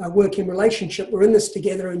a working relationship. We're in this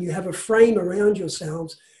together, and you have a frame around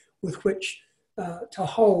yourselves with which to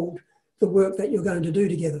hold the work that you're going to do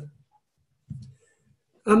together.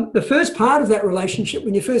 The first part of that relationship,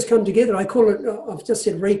 when you first come together, I call it, I've just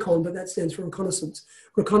said recon, but that stands for reconnaissance.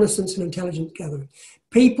 Reconnaissance and intelligence gathering.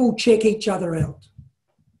 People check each other out.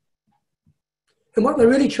 And what they're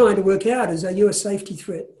really trying to work out is, are you a safety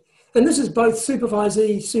threat? And this is both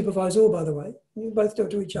supervisee, supervisor, by the way. You both do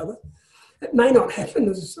it to each other. It may not happen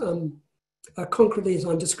as concretely as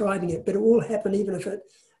I'm describing it, but it will happen even if it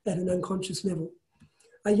at an unconscious level.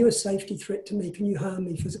 Are you a safety threat to me? Can you harm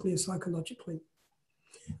me physically or psychologically?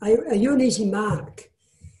 Are you an easy mark?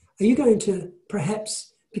 Are you going to,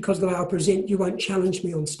 perhaps, because of the way I'll present, you won't challenge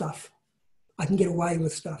me on stuff? I can get away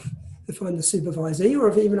with stuff if I'm the supervisee, or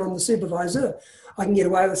if even I'm the supervisor, I can get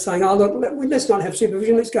away with saying, oh, look, let's not have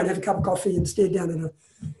supervision, let's go and have a cup of coffee instead down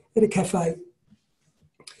at a cafe.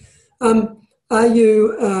 Are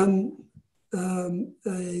you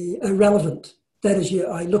irrelevant? That is,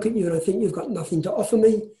 I look at you and I think you've got nothing to offer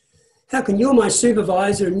me. How can you're my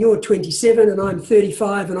supervisor and you're 27 and I'm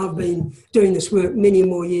 35 and I've been doing this work many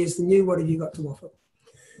more years than you? What have you got to offer?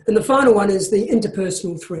 And the final one is the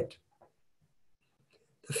interpersonal threat.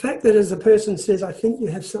 The fact that as a person says, I think you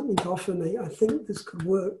have something to offer me, I think this could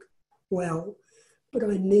work well, but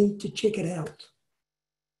I need to check it out.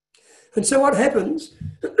 And so what happens,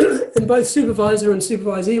 and both supervisor and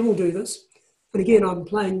supervisee will do this, and again, I'm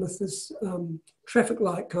playing with this traffic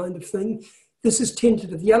light kind of thing. This is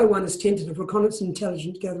tentative. The yellow one is tentative. Reconnaissance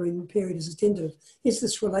intelligence gathering period is tentative. Is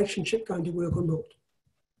this relationship going to work or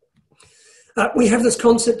not? We have this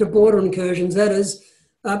concept of border incursions. That is,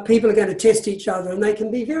 people are going to test each other, and they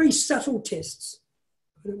can be very subtle tests.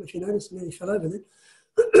 I don't know if you noticed, I nearly fell over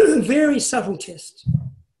there. Very subtle tests.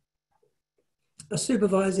 A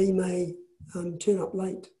supervisee may turn up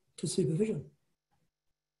late to supervision.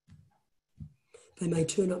 They may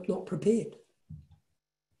turn up not prepared.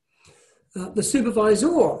 The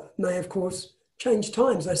supervisor may, of course, change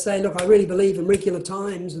times. They say, look, I really believe in regular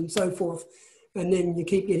times and so forth. And then you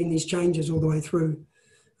keep getting these changes all the way through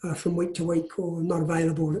from week to week, or not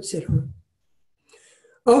available, etc.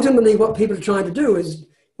 Ultimately, what people are trying to do is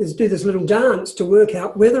do this little dance to work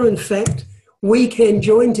out whether, in fact, we can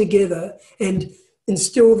join together and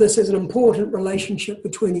instill this as an important relationship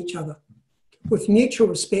between each other with mutual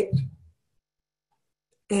respect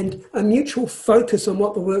and a mutual focus on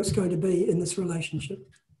what the work's going to be in this relationship.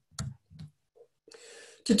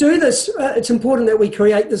 To do this, it's important that we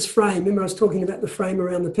create this frame. Remember I was talking about the frame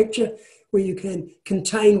around the picture where you can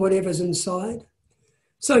contain whatever's inside.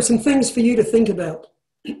 So some things for you to think about.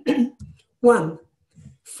 1,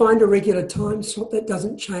 find a regular time slot that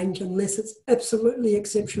doesn't change unless it's absolutely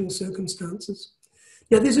exceptional circumstances.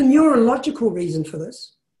 Now there's a neurological reason for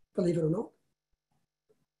this, believe it or not.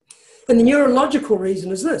 And the neurological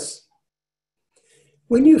reason is this.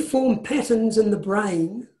 When you form patterns in the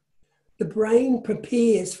brain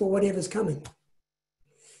prepares for whatever's coming.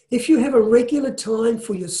 If you have a regular time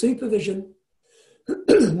for your supervision,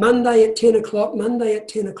 Monday at 10 o'clock, Monday at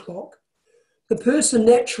 10 o'clock, the person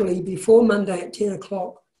naturally, before Monday at 10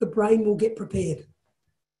 o'clock, the brain will get prepared.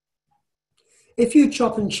 If you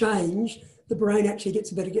chop and change, the brain actually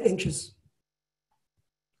gets a bit anxious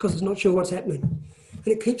because it's not sure what's happening. And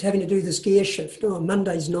it keeps having to do this gear shift. Oh,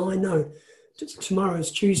 Monday's 9, no.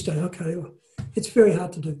 Tomorrow's Tuesday, okay. Well, it's very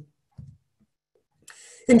hard to do.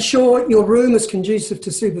 Ensure your room is conducive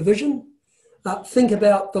to supervision. Think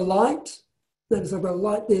about the light. Notice I've got a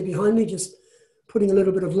light there behind me, just putting a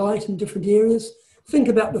little bit of light in different areas. Think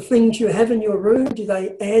about the things you have in your room. Do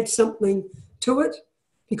they add something to it?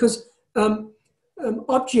 Because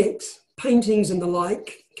objects, paintings and the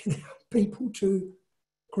like can help people to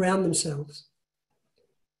ground themselves.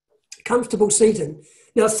 Comfortable seating.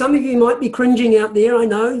 Now, some of you might be cringing out there. I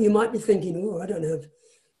know you might be thinking, oh, I don't have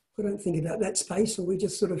I don't think about that space, or we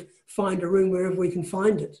just sort of find a room wherever we can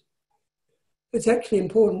find it. It's actually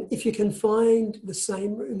important. If you can find the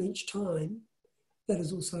same room each time, that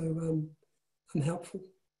is also helpful.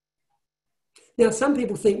 Now, some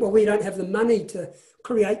people think, well, we don't have the money to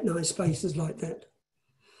create nice spaces like that.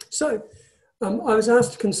 So I was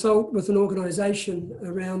asked to consult with an organisation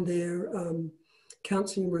around their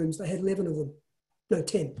counselling rooms. They had 11 of them. No,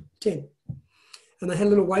 10. And they had a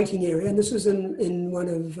little waiting area. And this was in one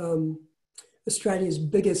of Australia's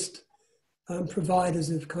biggest providers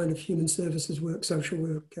of kind of human services work, social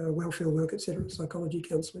work, welfare work, etc., psychology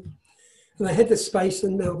counselling. And they had this space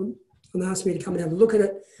in Melbourne, and they asked me to come and have a look at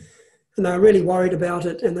it. And they were really worried about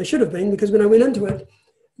it, and they should have been, because when I went into it,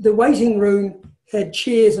 the waiting room had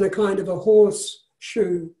chairs and a kind of a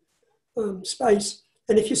horseshoe space.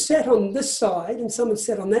 And if you sat on this side and someone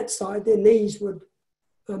sat on that side, their knees would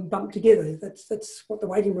bump together. That's what the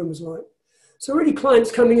waiting room was like. So already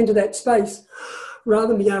clients coming into that space, rather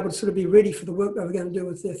than being able to sort of be ready for the work they were going to do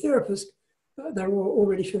with their therapist, they were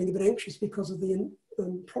already feeling a bit anxious because of the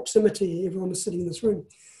proximity. Everyone was sitting in this room.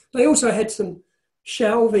 They also had some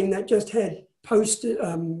shelving that just had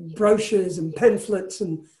brochures and pamphlets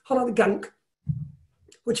and a whole lot of gunk,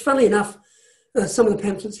 which, funnily enough, some of the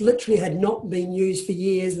pamphlets literally had not been used for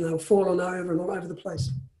years, and they were fallen over and all over the place.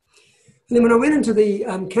 And then when I went into the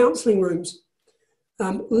counselling rooms,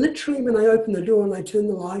 literally when they opened the door and they turned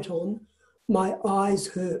the light on, my eyes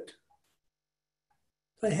hurt.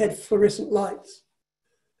 They had fluorescent lights.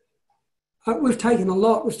 We've taken a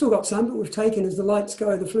lot. We've still got some, but we've taken, as the lights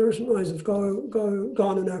go, the fluorescent rays have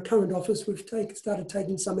gone in our current office. We've started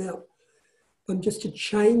taking some out, just to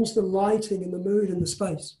change the lighting and the mood in the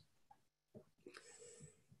space.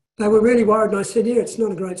 They were really worried, and I said, yeah, it's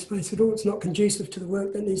not a great space at all. It's not conducive to the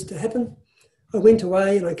work that needs to happen. I went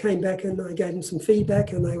away and I came back and I gave them some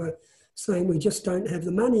feedback, and they were saying, we just don't have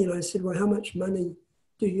the money. And I said, well, how much money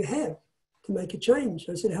do you have to make a change?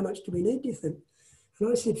 I said, how much do we need, do you think?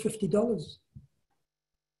 And I said, $50. I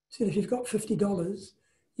said, if you've got $50,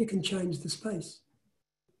 you can change the space.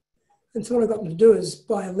 And so what I got them to do is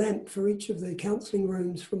buy a lamp for each of the counselling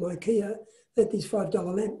rooms from IKEA. They had these $5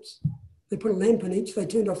 lamps. They put a lamp in each. They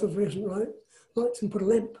turned off the fluorescent lights and put a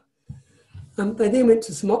lamp. They then went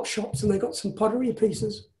to some op shops and they got some pottery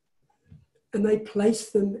pieces, and they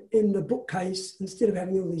placed them in the bookcase instead of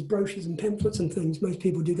having all these brochures and pamphlets and things. Most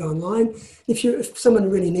people do go online. If someone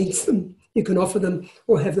really needs them, you can offer them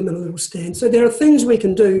or have them in a little stand. So there are things we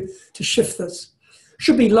can do to shift this.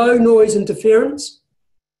 Should be low noise interference.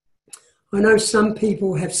 I know some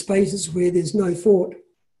people have spaces where there's no thought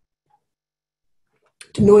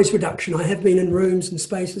to noise reduction. I have been in rooms and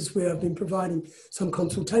spaces where I've been providing some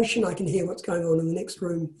consultation. I can hear what's going on in the next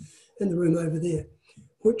room and the room over there,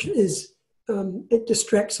 which is, it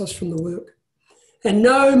distracts us from the work. And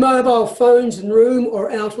no mobile phones in room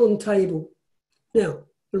or out on table. Now,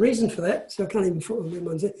 the reason for that, so I can't even remember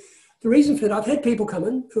one's there. The reason for that, I've had people come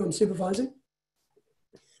in who I'm supervising,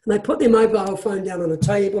 and they put their mobile phone down on a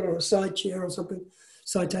table or a side chair or something,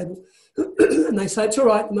 side table, and they say, it's all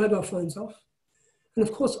right, the mobile phone's off. And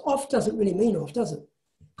of course, off doesn't really mean off, does it?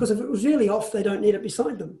 Because if it was really off, they don't need it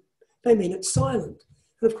beside them. They mean it's silent.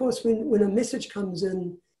 And of course, when a message comes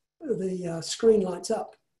in, the screen lights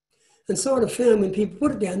up. And so what I've found, when people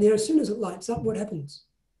put it down there, as soon as it lights up, what happens?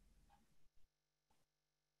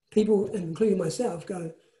 People, including myself,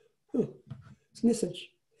 go, oh, it's a message.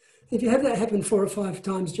 If you have that happen 4 or 5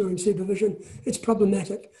 times during supervision, it's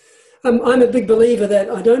problematic. I'm a big believer that,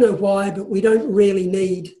 I don't know why, but we don't really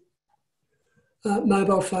need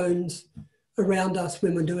mobile phones around us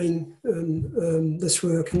when we're doing this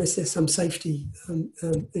work, unless there's some safety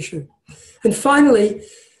issue. And finally,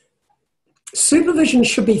 supervision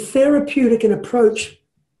should be therapeutic in approach,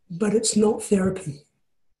 but it's not therapy.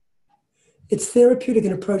 It's therapeutic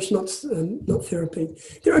in approach, not therapy.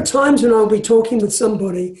 There are times when I'll be talking with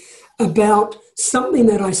somebody about something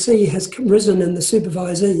that I see has risen in the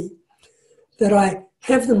supervisee, that I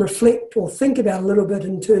have them reflect or think about a little bit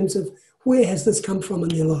in terms of, where has this come from in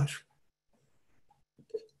their life?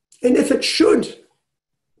 And if it should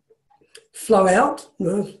flow out,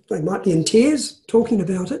 they might be in tears talking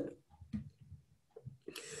about it.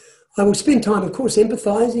 I will spend time, of course,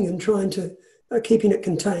 empathising and trying to, keeping it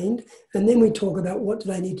contained. And then we talk about what do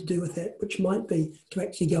they need to do with that, which might be to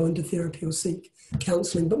actually go into therapy or seek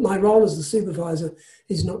counselling. But my role as the supervisor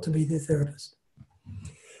is not to be their therapist.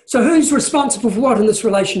 So who's responsible for what in this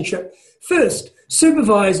relationship? First,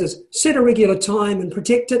 supervisors, set a regular time and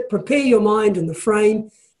protect it. Prepare your mind in the frame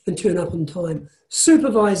and turn up on time.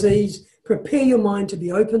 Supervisees, prepare your mind to be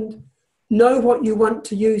opened. Know what you want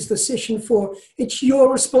to use the session for. It's your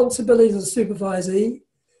responsibility as a supervisee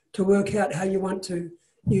to work out how you want to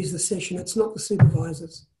use the session. It's not the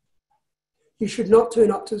supervisors. You should not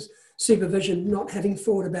turn up to supervision not having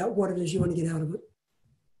thought about what it is you want to get out of it.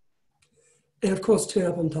 And of course, turn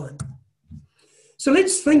up on time. So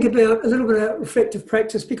let's think about a little bit about reflective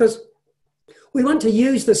practice, because we want to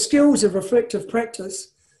use the skills of reflective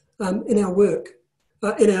practice in our work,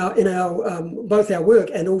 both our work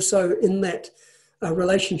and also in that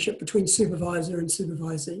relationship between supervisor and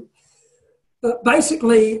supervisee. But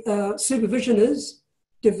basically, supervision is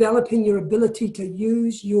developing your ability to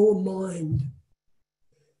use your mind.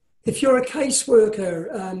 If you're a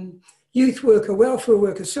caseworker, youth worker, welfare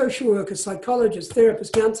worker, social worker, psychologist,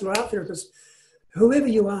 therapist, counsellor, art therapist, whoever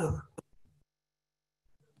you are,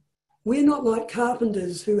 we're not like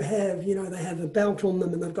carpenters who have, they have a belt on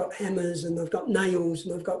them and they've got hammers and they've got nails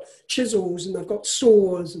and they've got chisels and they've got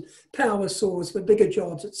saws and power saws for bigger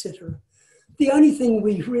jobs, etc. The only thing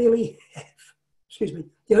we really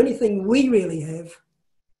have,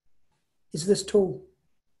 is this tool.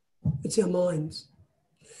 It's our minds.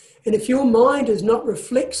 And if your mind is not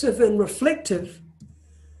reflexive and reflective,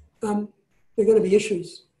 there are going to be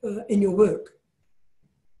issues in your work.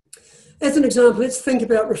 As an example, let's think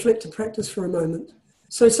about reflective practice for a moment.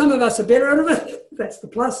 So some of us are better at it, that's the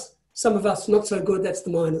plus. Some of us not so good, that's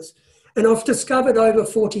the minus. And I've discovered over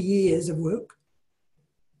 40 years of work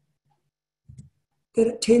that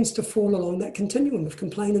it tends to fall along that continuum of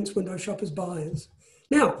complainants, window shoppers, buyers.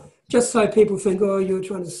 Now, just so people think, oh, you're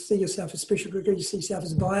trying to see yourself as special, Gregory, you see yourself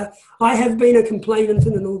as a buyer. I have been a complainant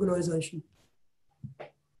in an organisation.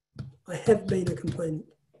 I have been a complainant.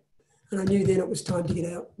 And I knew then it was time to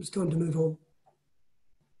get out. It was time to move on.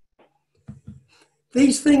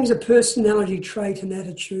 These things are personality trait and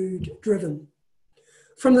attitude driven.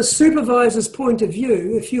 From the supervisor's point of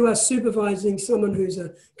view, if you are supervising someone who's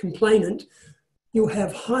a complainant, you'll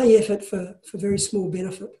have high effort for very small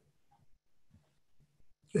benefit.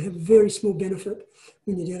 You have very small benefit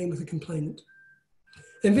when you're dealing with a complainant.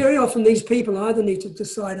 And very often these people either need to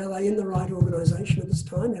decide, are they in the right organisation at this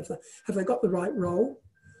time? Have they got the right role?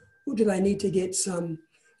 Or do they need to get some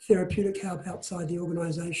therapeutic help outside the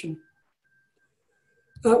organisation?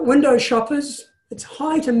 Window shoppers, it's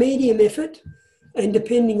high to medium effort and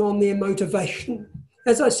depending on their motivation.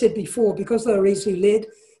 As I said before, because they're easily led,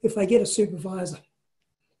 if they get a supervisor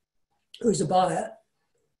who's a buyer,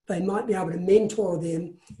 they might be able to mentor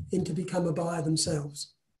them into become a buyer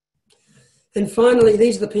themselves. And finally,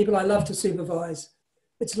 these are the people I love to supervise.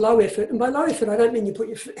 It's low effort. And by low effort, I don't mean you put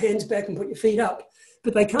your hands back and put your feet up,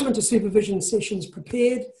 but they come into supervision sessions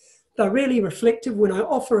prepared. They're really reflective. When I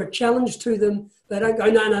offer a challenge to them, they don't go,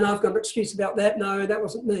 no, I've got an excuse about that. No, that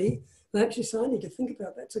wasn't me. They actually say, I need to think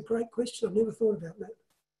about that. It's a great question. I've never thought about that.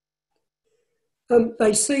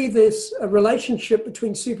 They see this relationship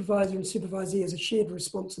between supervisor and supervisee as a shared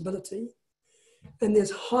responsibility. And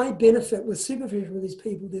there's high benefit with supervision with these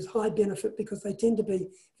people. There's high benefit because they tend to be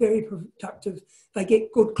very productive. They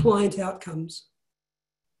get good client outcomes.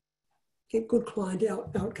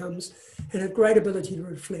 Outcomes and a great ability to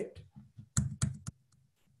reflect.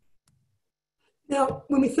 Now,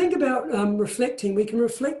 when we think about reflecting, we can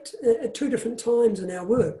reflect at two different times in our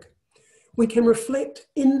work. We can reflect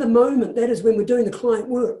in the moment, that is when we're doing the client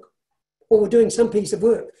work or we're doing some piece of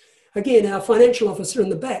work. Again, our financial officer in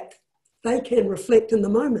the back, they can reflect in the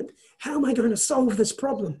moment. How am I going to solve this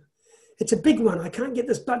problem? It's a big one. I can't get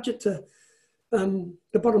this budget to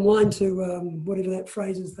the bottom line to whatever that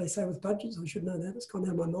phrase is they say with budgets. I should know that. It's gone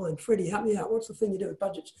out of my mind. Freddie, help me out. What's the thing you do with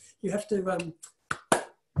budgets? You have to,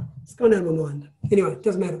 it's gone out of my mind. Anyway, it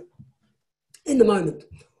doesn't matter. In the moment.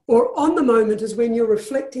 Or on the moment is when you're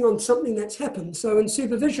reflecting on something that's happened. So in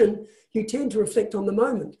supervision, you tend to reflect on the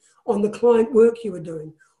moment, on the client work you were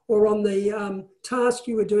doing, or on the task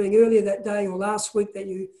you were doing earlier that day or last week that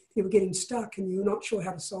you were getting stuck and you were not sure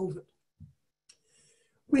how to solve it.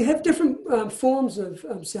 We have different forms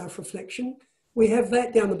of self-reflection. We have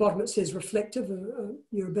that down the bottom. It says reflective,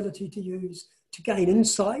 your ability to gain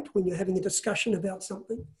insight when you're having a discussion about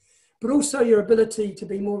something, but also your ability to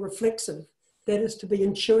be more reflexive, that is to be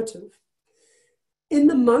intuitive. In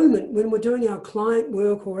the moment when we're doing our client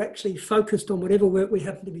work or actually focused on whatever work we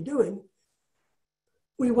happen to be doing,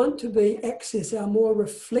 we want to access our more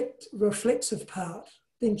reflexive part,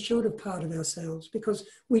 the intuitive part of ourselves, because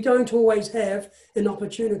we don't always have an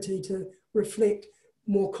opportunity to reflect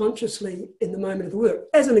more consciously in the moment of the work.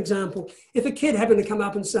 As an example, if a kid happened to come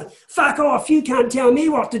up and say, fuck off, you can't tell me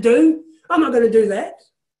what to do, I'm not going to do that.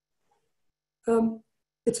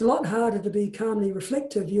 It's a lot harder to be calmly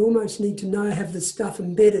reflective. You almost need to have this stuff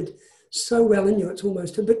embedded so well in you, it's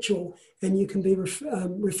almost habitual, and you can be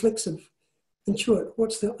reflexive.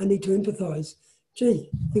 Intuit, I need to empathise. Gee,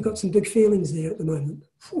 you've got some big feelings there at the moment.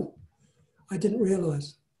 Whew, I didn't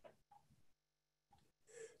realise.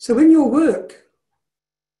 So in your work,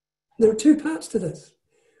 there are two parts to this.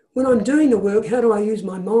 When I'm doing the work, how do I use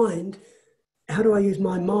my mind? How do I use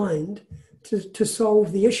my mind to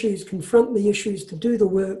solve the issues, confront the issues, to do the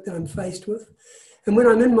work that I'm faced with? And when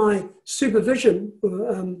I'm in my supervision,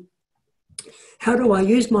 how do I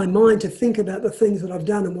use my mind to think about the things that I've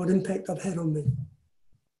done and what impact I've had on me?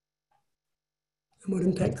 And what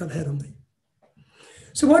impact I've had on me.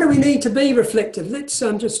 So why do we need to be reflective? Let's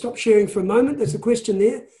just stop sharing for a moment. There's a question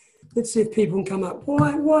there. Let's see if people can come up.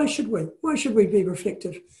 Why should we? Why should we be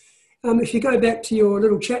reflective? If you go back to your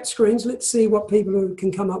little chat screens, let's see what people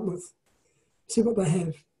can come up with. See what they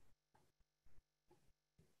have.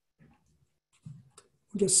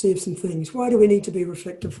 We'll just see some things. Why do we need to be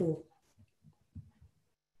reflective for?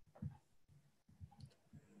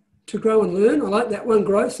 To grow and learn. I like that one,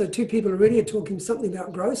 growth. So two people already are talking something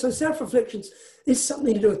about growth. So self-reflection is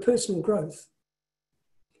something to do with personal growth.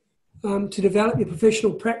 To develop your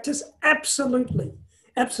professional practice, absolutely,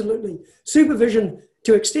 absolutely. Supervision,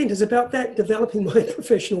 to extent, is about that, developing my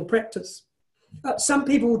professional practice. Some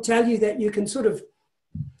people will tell you that you can sort of,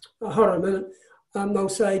 hold on a minute, they'll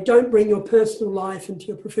say, don't bring your personal life into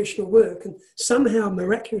your professional work. And somehow,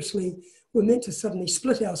 miraculously, we're meant to suddenly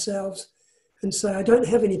split ourselves and say, I don't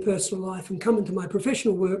have any personal life and come into my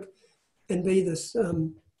professional work and be this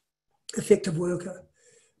effective worker.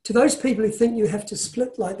 To those people who think you have to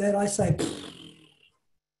split like that, I say,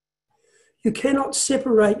 you cannot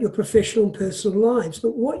separate your professional and personal lives.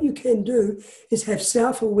 But what you can do is have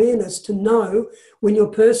self-awareness to know when your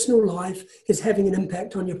personal life is having an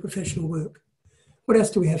impact on your professional work. What else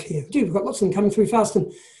do we have here? We've got lots of them coming through fast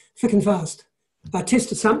and thick and fast.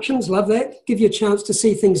 Test assumptions, love that. Give you a chance to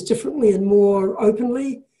see things differently and more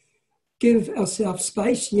openly. Give ourselves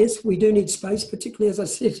space. Yes, we do need space, particularly as I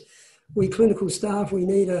said, we clinical staff, we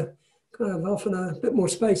need often a bit more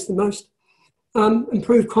space than most.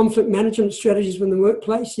 Improve conflict management strategies within the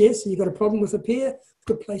workplace. Yes, you've got a problem with a peer,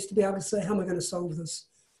 good place to be able to say, how am I going to solve this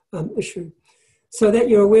issue? So that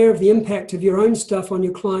you're aware of the impact of your own stuff on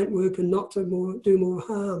your client work and not to do more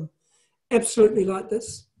harm. Absolutely like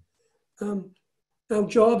this. Our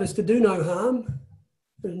job is to do no harm,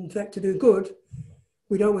 but in fact to do good.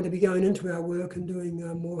 We don't want to be going into our work and doing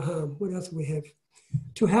more harm. What else do we have?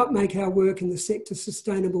 To help make our work in the sector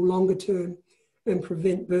sustainable longer term and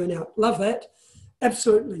prevent burnout. Love that.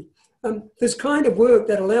 Absolutely. This kind of work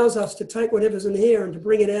that allows us to take whatever's in here and to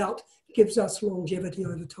bring it out gives us longevity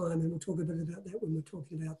over time. And we'll talk a bit about that when we're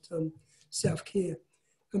talking about self-care.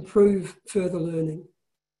 Improve further learning.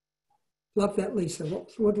 Love that, Lisa.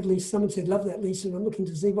 What did Lisa? Someone said, love that, Lisa. And I'm looking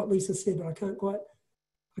to see what Lisa said, but I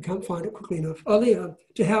can't find it quickly enough. Oh, there.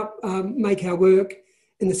 To help make our work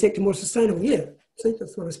in the sector more sustainable. Yeah. See,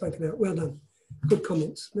 that's what I spoke about. Well done. Good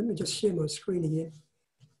comments. Let me just share my screen again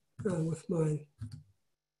with my...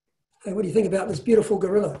 Hey, what do you think about this beautiful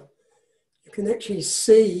gorilla? You can actually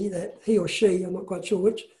see that he or she, I'm not quite sure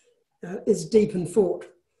which, is deep in thought.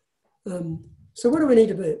 So what do we need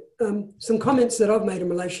to be? Some comments that I've made in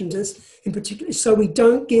relation to this, in particular, so we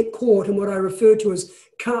don't get caught in what I refer to as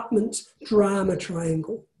Cartman's drama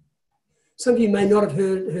triangle. Some of you may not have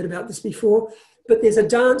heard about this before, but there's a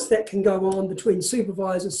dance that can go on between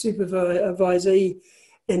supervisor, supervisee,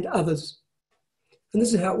 and others. And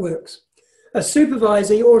this is how it works. A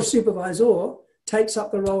supervisee or a supervisor takes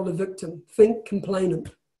up the role of victim. Think complainant.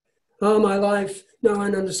 Oh, my life, no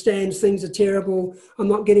one understands, things are terrible, I'm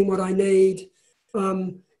not getting what I need,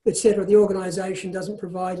 etc. The organisation doesn't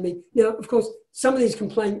provide me. Now, of course, some of these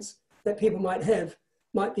complaints that people might have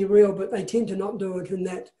might be real, but they tend to not do it in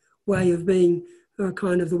that way of being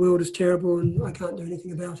kind of the world is terrible and I can't do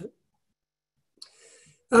anything about it.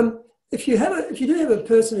 If you do have a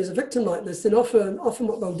person who's a victim like this, then often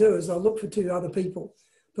what they'll do is they'll look for two other people.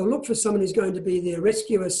 They'll look for someone who's going to be their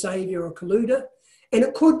rescuer, saviour or colluder. And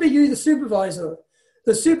it could be you, the supervisor.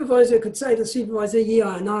 The supervisor could say to the supervisor, yeah,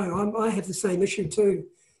 I know, I have the same issue too.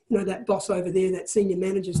 You know, that boss over there, that senior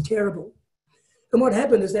manager is terrible. And what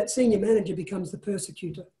happened is that senior manager becomes the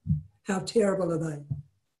persecutor. How terrible are they?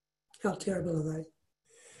 How terrible are they?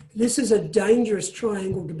 This is a dangerous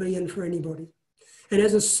triangle to be in for anybody. And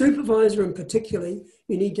as a supervisor in particular,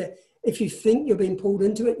 you need to, if you think you're being pulled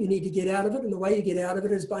into it, you need to get out of it. And the way you get out of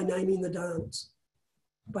it is by naming the dance.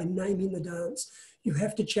 By naming the dance. You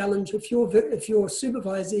have to challenge, if your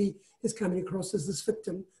supervisee is coming across as this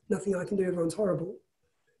victim, nothing I can do, everyone's horrible.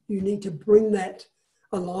 You need to bring that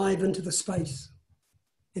alive into the space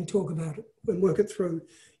and talk about it and work it through.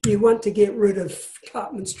 You want to get rid of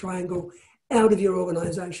Cartman's triangle out of your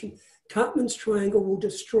organisation. Cartman's triangle will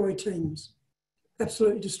destroy teams.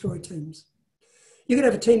 Absolutely destroy teams. You could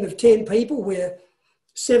have a team of 10 people where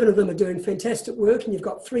 7 of them are doing fantastic work and you've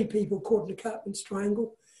got 3 people caught in a cartman's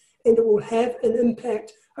triangle, and it will have an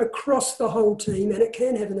impact across the whole team, and it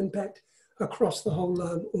can have an impact across the whole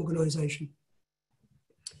organisation.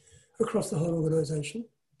 Across the whole organisation.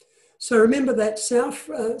 So remember that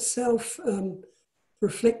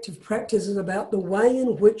self-reflective practice is about the way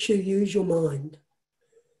in which you use your mind.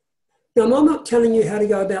 Now, I'm not telling you how to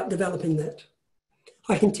go about developing that.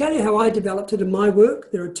 I can tell you how I developed it in my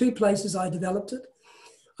work. There are 2 places I developed it.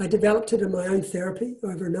 I developed it in my own therapy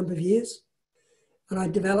over a number of years, and I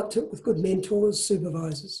developed it with good mentors,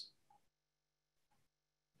 supervisors.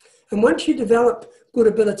 And once you develop good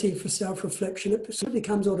ability for self-reflection, it sort of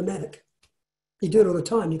becomes automatic. You do it all the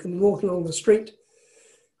time. You can be walking along the street.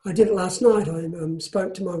 I did it last night. I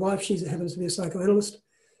spoke to my wife. She happens to be a psychoanalyst,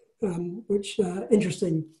 which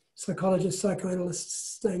interesting. Psychologists,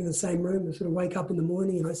 psychoanalysts staying in the same room. I sort of wake up in the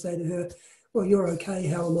morning and I say to her, well, you're okay,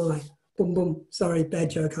 how am I? Boom, boom. Sorry, bad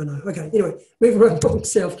joke, I know. Okay, anyway, moving right along,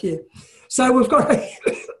 self-care. So we've got a,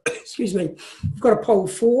 excuse me, we've got a poll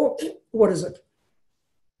 4. What is it?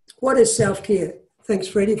 What is self-care? Thanks,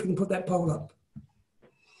 Freddie, if we can put that poll up.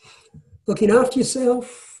 Looking after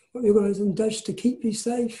yourself, what you're going to do to keep you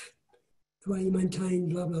safe, the way you maintain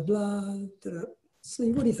blah, blah, blah. Da-da.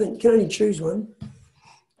 See, what do you think? You can only choose one.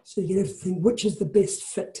 So you have to think, which is the best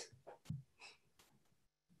fit?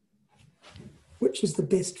 Which is the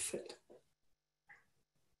best fit?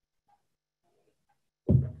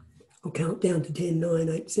 I'll count down to 10, 9,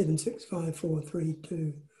 8, 7, 6, 5, 4, 3,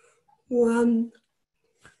 2, 1.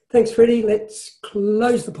 Thanks, Freddie. Let's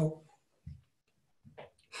close the poll.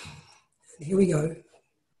 And here we go.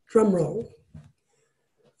 Drum roll.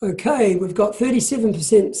 Okay, we've got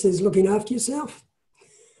 37% says looking after yourself.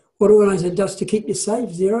 What organisation does to keep you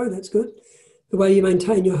safe? 0, that's good. The way you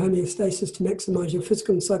maintain your homeostasis to maximise your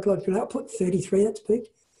physical and psychological output? 33, that's big.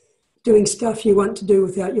 Doing stuff you want to do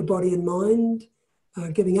without your body and mind?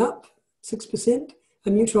 Giving up? 6%.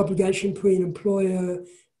 A mutual obligation between employer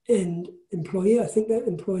and employee. I think that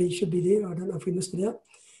employee should be there. I don't know if we missed it out.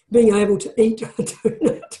 Being able to eat a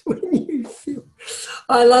donut when you feel...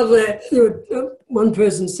 I love that. One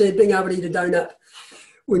person said being able to eat a donut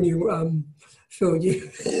when you... Sure,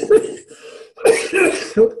 you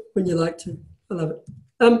when you like to. I love it.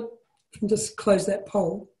 Can just close that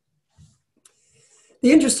poll.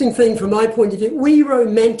 The interesting thing from my point of view, we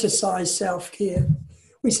romanticize self-care.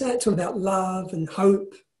 We say it's all about love and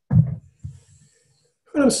hope. But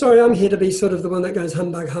I'm sorry, I'm here to be sort of the one that goes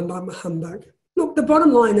humbug, humbug, humbug. Look, the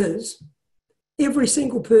bottom line is, every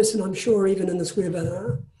single person, I'm sure, even in this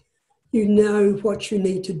webinar, you know what you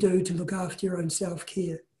need to do to look after your own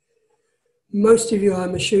self-care. Most of you,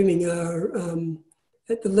 I'm assuming, are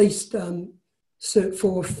at the least Cert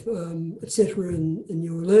 4th, etc. in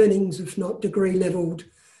your learnings, if not degree-levelled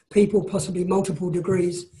people, possibly multiple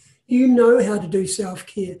degrees. You know how to do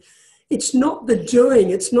self-care. It's not the doing,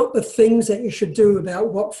 it's not the things that you should do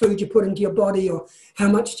about what food you put into your body or how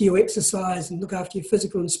much do you exercise and look after your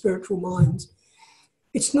physical and spiritual minds.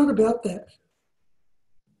 It's not about that.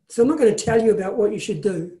 So I'm not going to tell you about what you should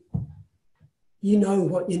do. You know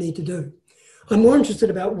what you need to do. I'm more interested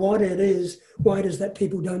about what it is, why it is that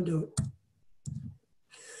people don't do it.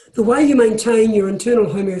 The way you maintain your internal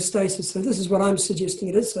homeostasis, so this is what I'm suggesting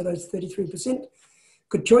it is, so those 33%,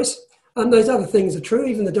 good choice. Those other things are true,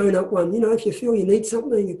 even the donut one. You know, if you feel you need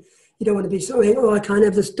something, you don't want to be saying, oh, I can't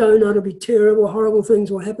have this donut, it'll be terrible, horrible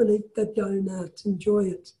things will happen. Eat that donut, enjoy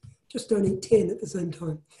it. Just don't eat 10 at the same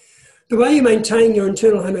time. The way you maintain your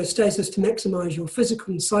internal homeostasis to maximise your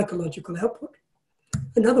physical and psychological output.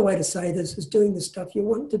 Another way to say this is doing the stuff you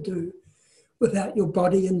want to do without your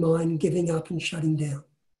body and mind giving up and shutting down.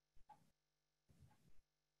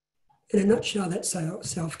 In a nutshell, that's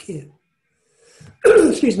self-care.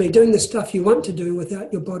 Excuse me, doing the stuff you want to do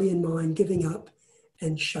without your body and mind giving up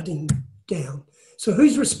and shutting down. So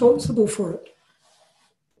who's responsible for it?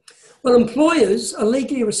 Well, employers are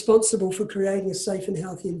legally responsible for creating a safe and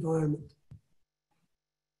healthy environment.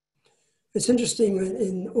 It's interesting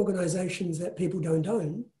in organisations that people don't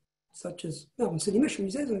own, such as Melbourne City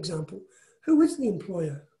Missionaries as an example, who is the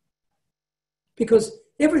employer? Because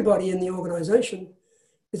everybody in the organisation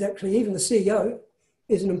is actually, even the CEO,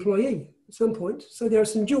 is an employee at some point. So there are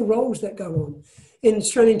some dual roles that go on. In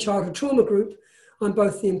Australian Childhood Trauma Group, I'm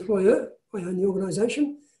both the employer, I own the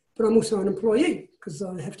organisation, but I'm also an employee because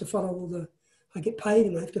I have to follow all I get paid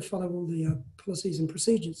and I have to follow all the policies and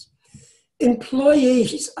procedures.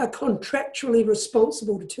 Employees are contractually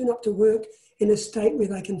responsible to turn up to work in a state where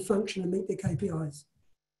they can function and meet their KPIs.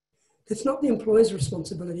 It's not the employer's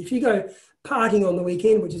responsibility. If you go partying on the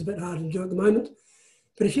weekend, which is a bit harder to do at the moment,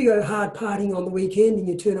 But if you go hard partying on the weekend and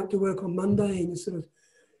you turn up to work on Monday and you're sort of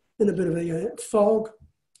in a bit of a fog,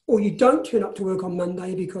 or you don't turn up to work on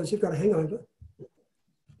Monday because you've got a hangover,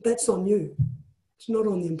 that's on you. It's not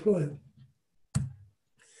on the employer.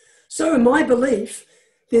 So in my belief,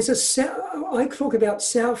 I talk about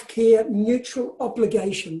self-care mutual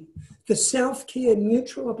obligation, the self-care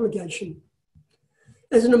mutual obligation.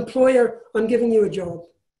 As an employer, I'm giving you a job.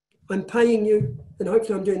 I'm paying you, and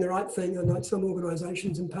hopefully I'm doing the right thing, unlike some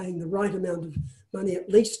organisations, and paying the right amount of money at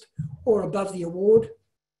least, or above the award,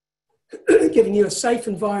 giving you a safe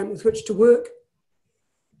environment with which to work.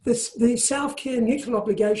 The self-care mutual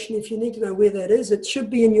obligation, if you need to know where that is, it should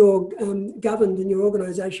be in your governed in your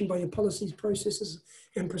organisation by your policies, processes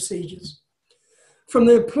and procedures. From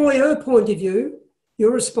the employer point of view,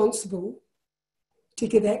 you're responsible to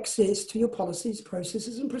give access to your policies,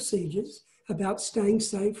 processes and procedures about staying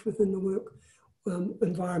safe within the work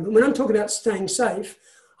environment. When I'm talking about staying safe,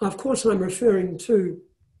 of course I'm referring to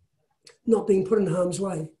not being put in harm's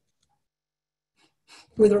way.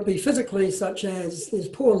 Whether it be physically, such as there's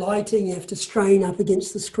poor lighting, you have to strain up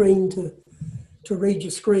against the screen to read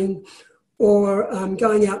your screen, or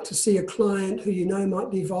going out to see a client who you know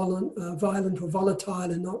might be violent or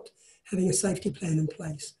volatile and not having a safety plan in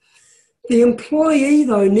place. The employee,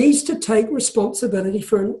 though, needs to take responsibility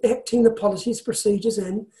for enacting the policies, procedures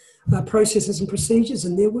and processes and procedures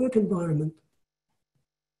in their work environment.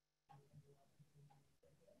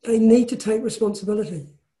 They need to take responsibility.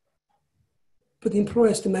 But the employer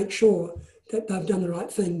has to make sure that they've done the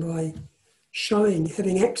right thing by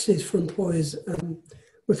having access for employers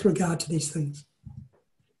with regard to these things.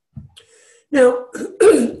 Now,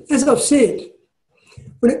 as I've said,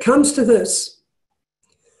 when it comes to this,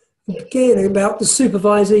 again, about the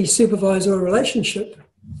supervisee-supervisor relationship,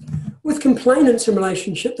 with complainants in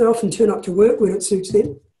relationship, they often turn up to work when it suits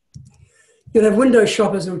them. You'll have window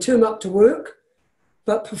shoppers who will turn up to work,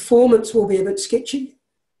 but performance will be a bit sketchy.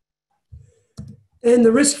 And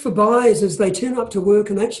the risk for buyers is they turn up to work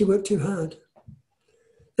and they actually work too hard.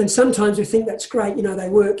 And sometimes we think that's great, you know, they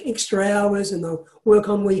work extra hours and they'll work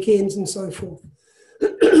on weekends and so forth.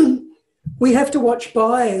 We have to watch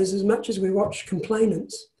buyers as much as we watch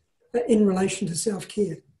complainants in relation to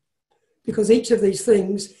self-care, because each of these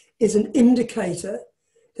things is an indicator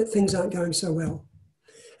that things aren't going so well.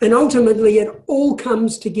 And ultimately, it all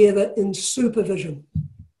comes together in supervision.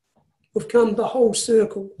 We've come the whole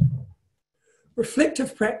circle.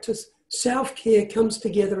 Reflective practice, self-care comes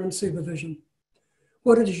together in supervision.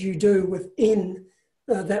 What it is you do within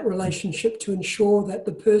that relationship to ensure that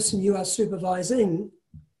the person you are supervising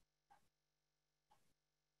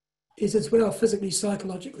is as well physically,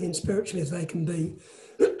 psychologically and spiritually as they can be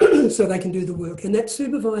so they can do the work. And that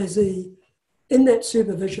supervisee, in that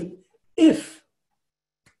supervision, if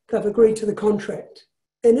they've agreed to the contract,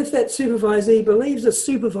 and if that supervisee believes a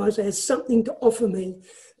supervisor has something to offer me,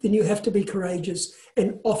 then you have to be courageous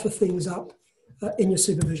and offer things up in your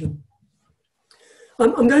supervision.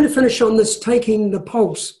 I'm going to finish on this taking the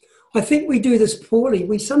pulse. I think we do this poorly.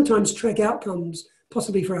 We sometimes track outcomes,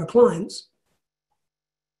 possibly for our clients.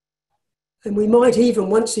 And we might even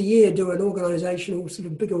once a year do an organisational, sort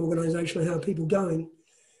of big organisational, how are people going?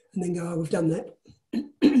 And then go, oh, we've done that.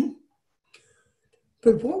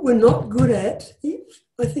 But what we're not good at,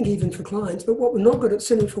 I think even for clients, but what we're not good at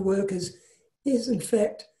sitting for workers is in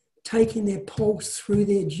fact taking their pulse through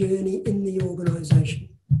their journey in the organisation.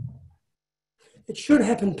 It should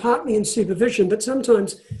happen partly in supervision, but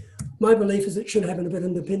sometimes my belief is it should happen a bit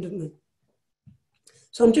independently.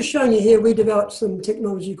 So I'm just showing you here, we developed some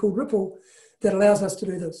technology called Ripple that allows us to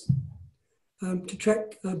do this, to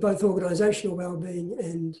track both organisational wellbeing,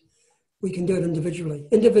 and we can do it individually.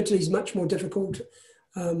 Individually is much more difficult.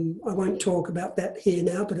 I won't talk about that here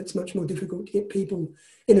now, but it's much more difficult to get people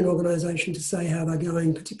in an organisation to say how they're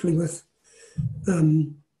going, particularly with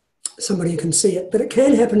somebody who can see it. But it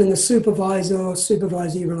can happen in the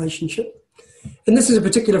supervisor-supervisee relationship. And this is a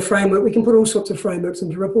particular framework. We can put all sorts of frameworks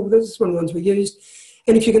into Ripple. This is one of the ones we used.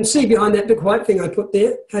 And if you can see behind that big white thing I put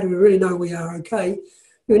there, how do we really know we are okay?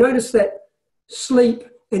 You'll notice that sleep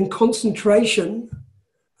and concentration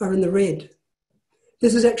are in the red.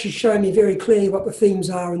 This is actually showing me very clearly what the themes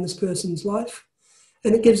are in this person's life.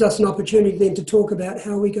 And it gives us an opportunity then to talk about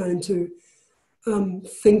how we're going to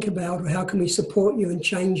think about, or how can we support you in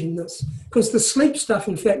changing this. Because the sleep stuff,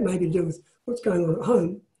 in fact, may be to do with what's going on at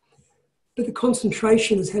home, but the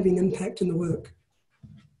concentration is having impact in the work.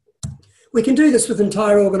 We can do this with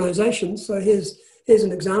entire organisations. So here's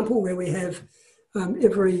an example where we have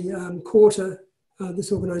every quarter,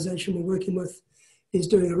 this organisation we're working with is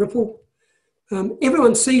doing a Ripple.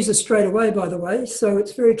 Everyone sees us straight away, by the way, so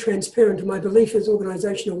it's very transparent. And my belief is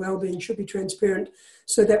organisational wellbeing should be transparent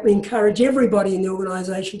so that we encourage everybody in the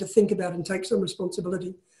organisation to think about and take some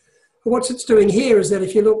responsibility. But what it's doing here is that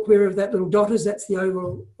if you look wherever that little dot is, that's the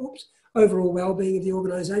overall wellbeing of the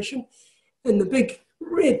organisation. And the big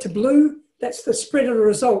red to blue, that's the spread of the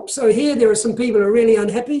results. So here there are some people who are really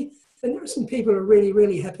unhappy and there are some people who are really,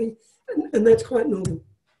 really happy, and that's quite normal.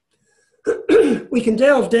 We can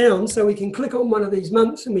delve down, so we can click on one of these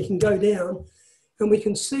months and we can go down and we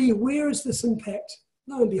can see where is this impact.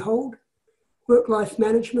 Lo and behold, work-life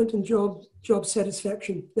management and job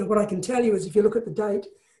satisfaction. Now what I can tell you is if you look at the date,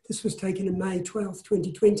 this was taken in May 12th,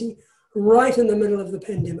 2020, right in the middle of the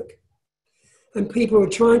pandemic. And people were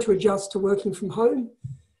trying to adjust to working from home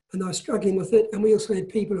and they were struggling with it. And we also had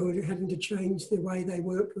people who were having to change the way they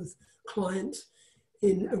worked with clients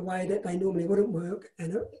in a way that they normally wouldn't work,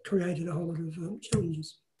 and it created a whole lot of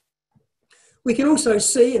challenges. We can also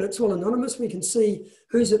see, and it's all anonymous, we can see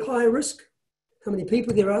who's at higher risk, how many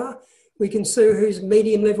people there are. We can see who's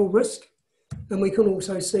medium level risk, and we can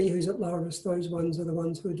also see who's at lower risk. Those ones are the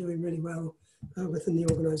ones who are doing really well within the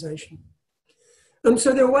organisation.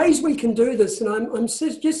 So there are ways we can do this, and I'm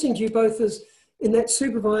suggesting to you both as in that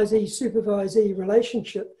supervisee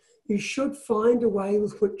relationship, you should find a way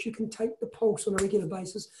with which you can take the pulse on a regular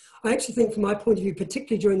basis. I actually think from my point of view,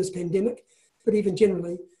 particularly during this pandemic, but even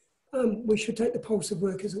generally, we should take the pulse of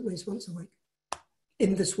workers at least once a week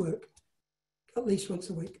in this work, at least once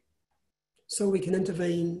a week. So we can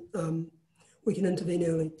intervene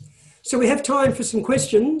early. So we have time for some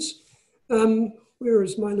questions. Where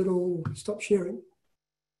is my little stop sharing?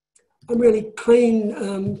 I'm really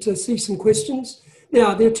keen to see some questions.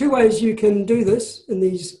 Now, there are two ways you can do this in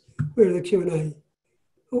these. Where are the Q&A?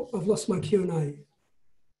 Oh, I've lost my Q&A.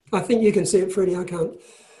 I think you can see it, Freddie. I can't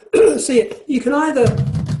see it. You can either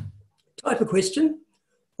type a question,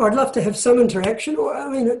 or I'd love to have some interaction, or I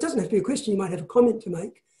mean, it doesn't have to be a question. You might have a comment to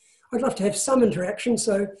make. I'd love to have some interaction,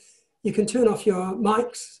 so you can turn off your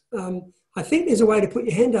mics. I think there's a way to put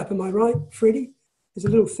your hand up. Am I right, Freddie? There's a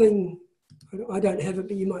little thing. I don't have it,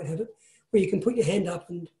 but you might have it, where you can put your hand up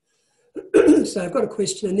and say, I've got a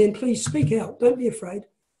question, and then please speak out. Don't be afraid.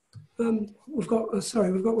 We've got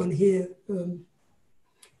one here.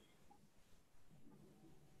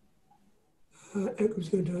 Who's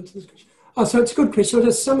going to answer this question? Oh, so it's a good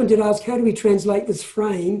question. Someone did ask, how do we translate this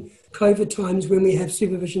frame, COVID times, when we have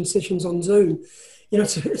supervision sessions on Zoom? You know,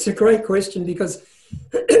 it's a great question because,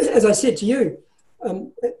 as I said to you,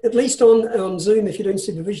 at least on Zoom, if you're doing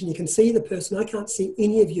supervision, you can see the person. I can't see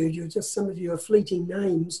any of you. Some of you are fleeting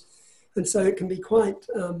names. And so it can be quite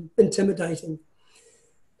intimidating.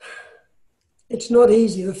 It's not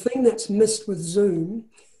easy. The thing that's missed with Zoom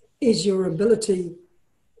is your ability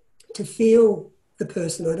to feel the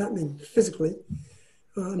person. I don't mean physically.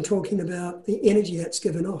 I'm talking about the energy that's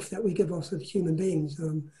given off, that we give off as human beings.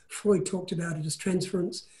 Freud talked about it as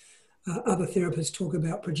transference. Other therapists talk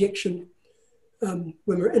about projection. When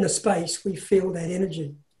we're in a space, we feel that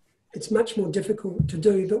energy. It's much more difficult to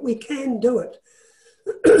do, but we can do it.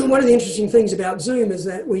 One of the interesting things about Zoom is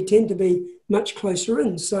that we tend to be much closer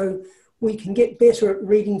in. So we can get better at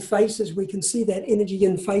reading faces. We can see that energy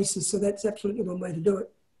in faces. So that's absolutely one way to do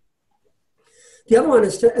it. The other one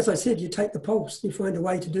is, to, as I said, you take the pulse. You find a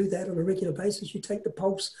way to do that on a regular basis. You take the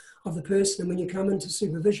pulse of the person. And when you come into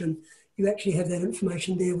supervision, you actually have that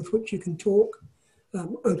information there with which you can talk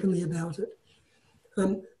openly about it.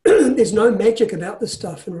 There's no magic about this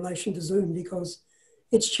stuff in relation to Zoom because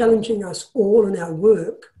it's challenging us all in our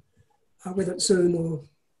work, whether it's Zoom or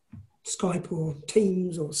Skype or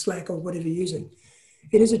Teams or Slack or whatever you're using.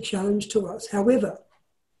 It is a challenge to us. However,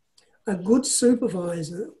 a good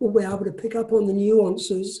supervisor will be able to pick up on the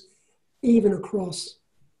nuances even across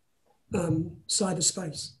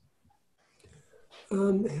cyberspace.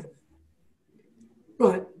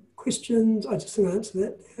 Right, questions? I just think I answered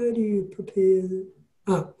that. How do you prepare?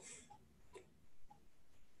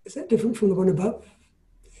 Is that different from the one above?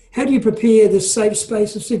 How do you prepare the safe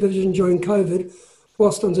space of supervision during COVID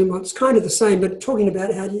whilst on Zoom? Well, it's kind of the same, but talking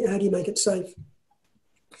about how do you make it safe?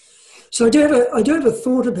 So I do have a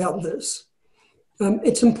thought about this.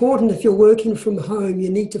 It's important if you're working from home, you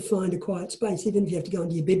need to find a quiet space, even if you have to go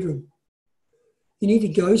into your bedroom. You need to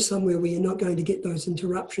go somewhere where you're not going to get those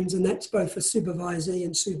interruptions, and that's both for supervisee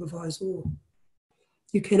and supervisor.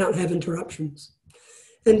 You cannot have interruptions.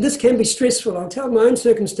 And this can be stressful. I'll tell my own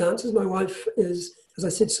circumstances. My wife is, as I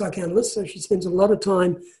said, psychoanalyst, so she spends a lot of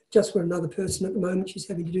time just with another person at the moment. She's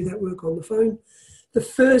having to do that work on the phone. The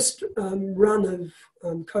first run of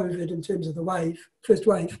COVID in terms of the first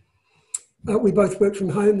wave, we both worked from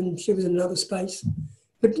home and she was in another space.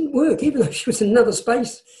 But it didn't work, even though she was in another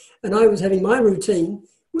space and I was having my routine.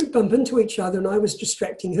 We'd bump into each other and I was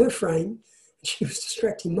distracting her frame and she was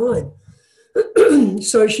distracting mine.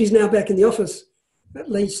 So she's now back in the office. At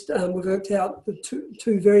least we've worked out the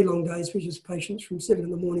two very long days, which is patients from 7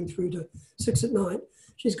 in the morning through to 6 at night.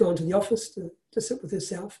 She's gone to the office to sit with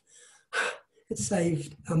herself. It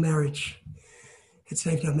saved our marriage. It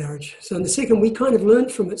saved our marriage. So in the second, we kind of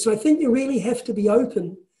learned from it. So I think you really have to be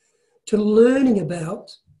open to learning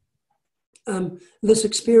about this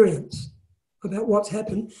experience, about what's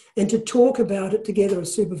happened, and to talk about it together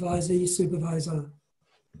as supervisee, supervisor.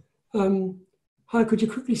 Hi, could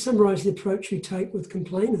you quickly summarise the approach you take with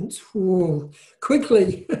complainants? Whoa,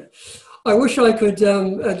 quickly. I wish I could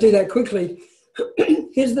do that quickly.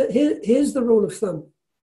 Here's the rule of thumb.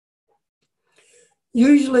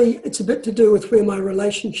 Usually it's a bit to do with where my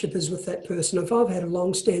relationship is with that person. If I've had a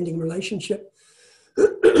long-standing relationship,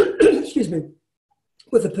 excuse me,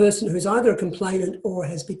 with a person who's either a complainant or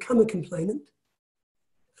has become a complainant,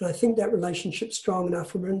 and I think that relationship's strong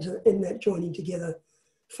enough, we're in that joining together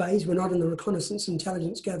phase. We're not in the reconnaissance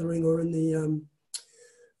intelligence gathering or in the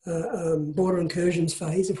border incursions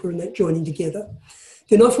phase. If we're in that joining together,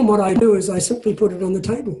 then often what I do is I simply put it on the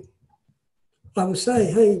table. I will say,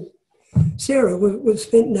 hey, Sarah, we've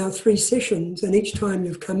spent now 3 sessions and each time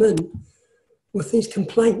you've come in with these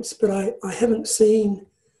complaints, but I haven't seen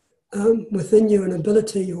within you an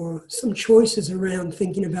ability or some choices around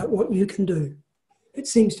thinking about what you can do. It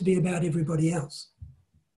seems to be about everybody else.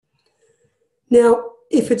 Now,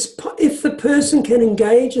 if the person can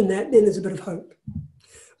engage in that, then there's a bit of hope.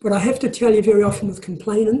 But I have to tell you, very often with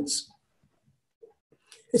complainants,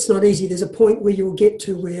 it's not easy. There's a point where you'll get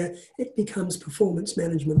to where it becomes performance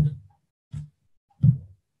management.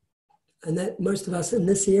 And that most of us in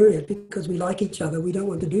this area, because we like each other, we don't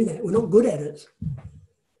want to do that. We're not good at it.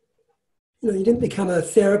 You know, you didn't become a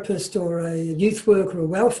therapist or a youth worker or a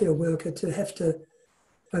welfare worker to have to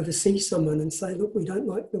oversee someone and say, look, we don't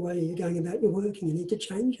like the way you're going about your work and you need to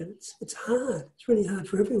change it. It's hard. It's really hard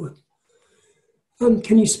for everyone.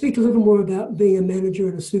 Can you speak a little more about being a manager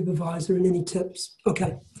and a supervisor and any tips?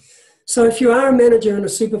 Okay. So if you are a manager and a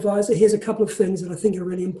supervisor, here's a couple of things that I think are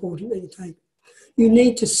really important that you take. You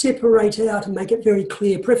need to separate out and make it very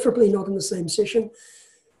clear, preferably not in the same session.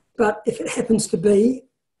 But if it happens to be,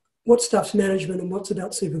 what stuff's management and what's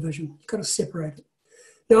about supervision? You've got to separate it.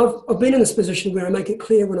 Now, I've been in this position where I make it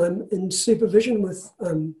clear when I'm in supervision with,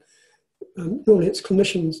 normally it's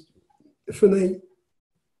clinicians for me,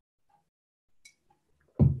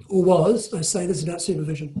 or was, I say this is about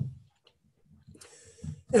supervision.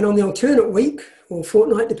 And on the alternate week or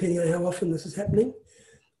fortnight, depending on how often this is happening,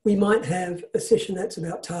 we might have a session that's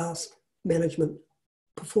about task, management,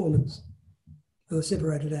 performance. They're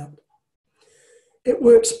separated out. It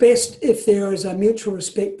works best if there is a mutual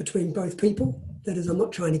respect between both people. That is, I'm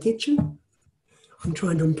not trying to get you. I'm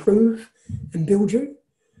trying to improve and build you.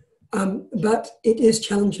 But it is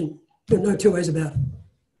challenging. There are no two ways about it.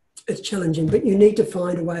 It's challenging, but you need to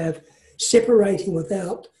find a way of separating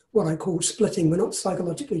without what I call splitting. We're not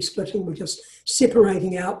psychologically splitting. We're just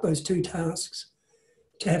separating out those 2 tasks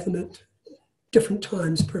to have them at different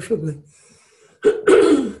times, preferably.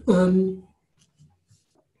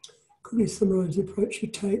 Could you summarise the approach you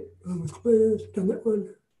take with clients? Done that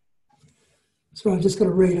one. So I've just got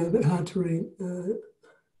to read, a bit hard to read.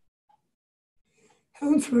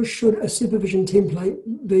 How influential should a supervision template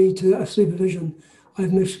be to a supervision? I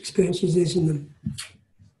have mixed experiences using them.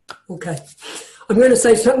 Okay. I'm going to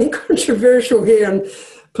say something controversial here, and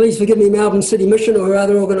please forgive me, Melbourne City Mission or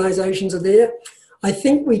other organisations are there. I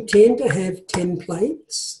think we tend to have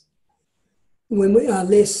templates when we are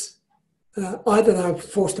less, either they're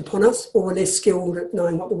forced upon us or less skilled at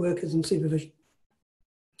knowing what the work is in supervision.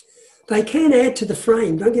 They can add to the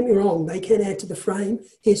frame, don't get me wrong, they can add to the frame,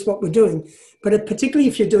 here's what we're doing. But particularly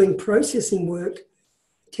if you're doing processing work,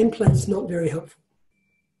 template's not very helpful.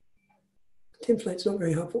 Template's not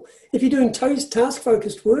very helpful. If you're doing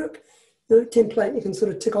task-focused work, you know, template, you can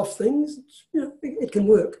sort of tick off things, you know, it can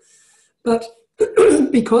work. But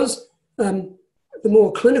because the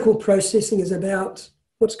more clinical processing is about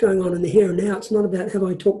what's going on in the here and now, it's not about have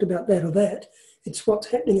I talked about that or that, it's what's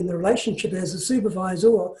happening in the relationship. As a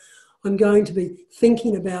supervisor, I'm going to be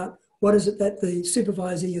thinking about what is it that the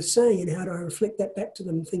supervisee is saying and how do I reflect that back to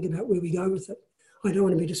them and think about where we go with it. I don't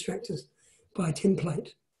want to be distracted by a template.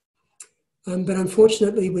 But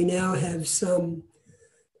unfortunately, we now have some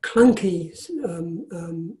clunky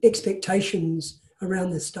expectations around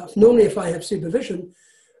this stuff. Normally, if I have supervision,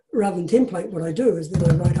 rather than template, what I do is then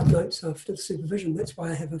I write up notes after the supervision. That's why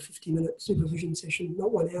I have a 50-minute supervision session,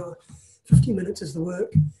 not 1 hour. 50 minutes is the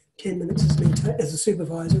work. 10 minutes is me as a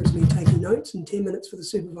supervisor is me taking notes, and 10 minutes for the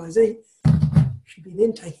supervisee should be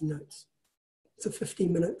them taking notes. It's a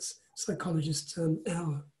 15 minutes psychologist's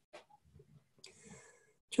hour.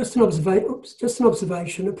 Just an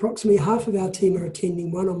observation, approximately half of our team are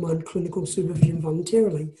attending one-on-one clinical supervision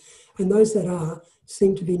voluntarily, and those that are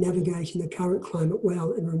seem to be navigating the current climate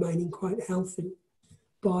well and remaining quite healthy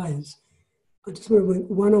buyers. I just want to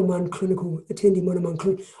one-on-one clinical, attending one-on-one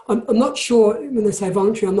clinical. I'm not sure, when they say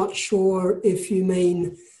voluntary, I'm not sure if you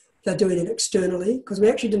mean they're doing it externally, because we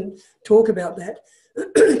actually didn't talk about that,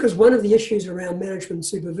 because one of the issues around management and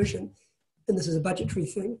supervision, and this is a budgetary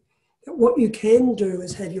thing, that what you can do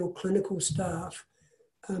is have your clinical staff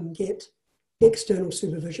get external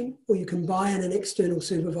supervision, or you can buy in an external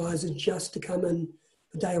supervisor just to come in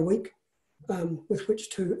a day a week with which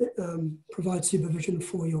to provide supervision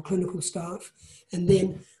for your clinical staff. And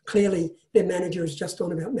then clearly their manager is just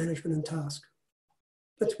on about management and task.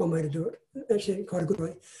 That's one way to do it. Actually, quite a good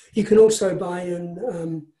way. You can also buy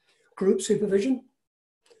in group supervision.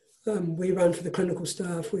 We run for the clinical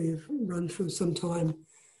staff, we've run for some time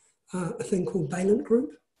a thing called Valent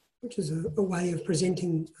Group, which is a way of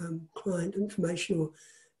presenting client information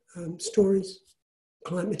or stories,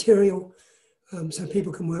 client material, so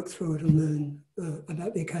people can work through it and learn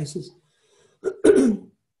about their cases.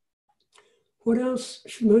 What else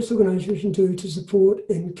should most organisations do to support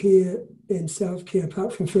and care and self-care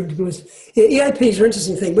apart from FRMP employees? Yeah, EAPs are an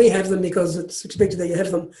interesting thing. We have them because it's expected that you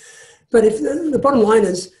have them. But if the bottom line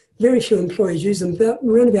is very few employees use them,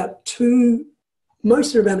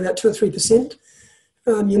 most are around about 2 or 3%.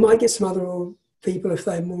 You might get some other people, if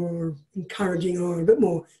they're more encouraging or a bit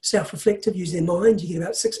more self-reflective, use their mind, you get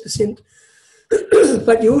about 6%.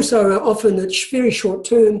 But you also often, it's very short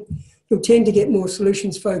term, you'll tend to get more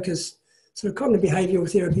solutions focused, sort of cognitive behavioural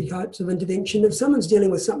therapy types of intervention. If someone's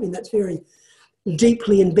dealing with something that's very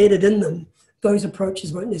deeply embedded in them, those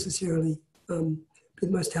approaches won't necessarily be the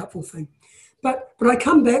most helpful thing. But I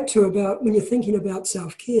come back to about when you're thinking about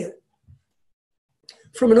self-care,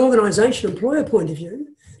 from an organisation employer point of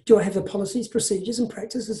view, do I have the policies, procedures and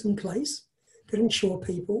practices in place that ensure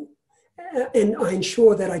people, and I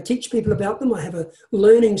ensure that I teach people about them. I have a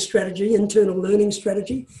learning strategy, internal learning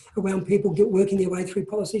strategy around people working their way through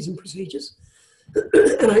policies and procedures.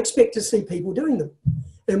 And I expect to see people doing them.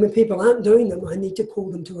 And when people aren't doing them, I need to call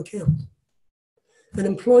them to account. An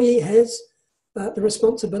employee has the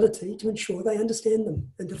responsibility to ensure they understand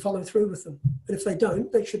them and to follow through with them. And if they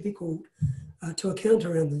don't, they should be called to account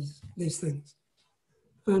around these things.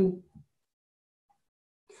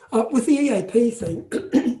 With the EAP thing,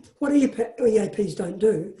 what EAPs don't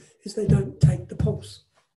do is they don't take the pulse.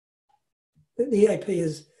 The EAP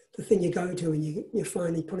is the thing you go to and you're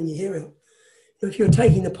finally pulling your hair out. If you're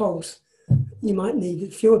taking the pulse, you might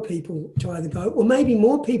need fewer people to either go, or maybe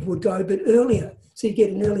more people would go, but earlier, so you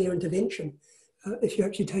get an earlier intervention if you're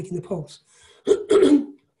actually taking the pulse.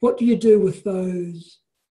 What do you do with those?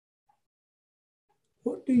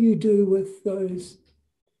 What do you do with those?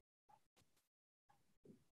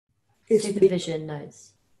 Supervision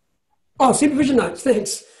notes. Oh, supervision notes,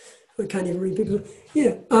 thanks. I can't even read people.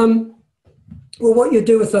 Yeah. Well, what you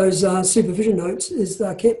do with those supervision notes is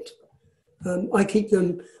they're kept. I keep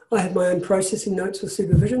them. I have my own processing notes for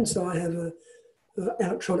supervision, so I have an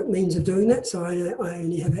electronic means of doing that, so I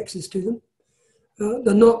only have access to them.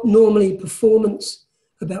 They're not normally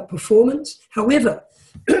about performance. However,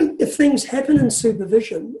 if things happen in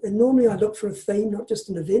supervision, and normally I look for a theme, not just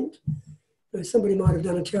an event. Somebody might have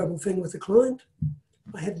done a terrible thing with a client.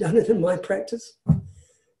 I have done it in my practice.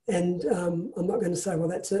 And I'm not going to say, well,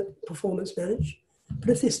 that's it, performance manage. But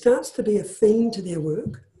if there starts to be a theme to their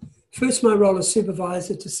work, first my role as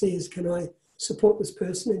supervisor to see is, can I support this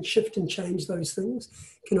person and shift and change those things?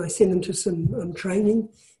 Can I send them to some training?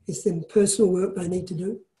 Is there personal work they need to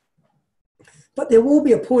do? But there will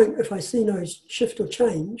be a point, if I see no shift or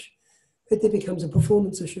change, that there becomes a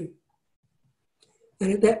performance issue.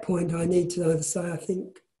 And at that point, I need to either say, I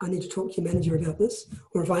think I need to talk to your manager about this,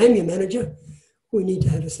 or if I am your manager, we need to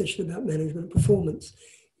have a session about management and performance.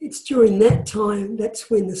 It's during that time, that's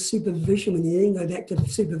when the supervision, when you then go back to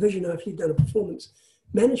supervision after you've done a performance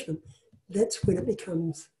management, that's when it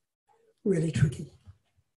becomes really tricky.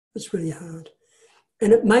 It's really hard.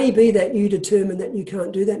 And it may be that you determine that you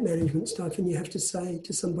can't do that management stuff and you have to say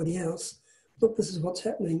to somebody else, look, this is what's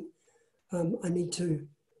happening. I need to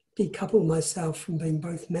decouple myself from being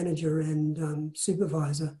both manager and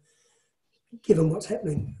supervisor, given what's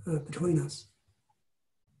happening between us.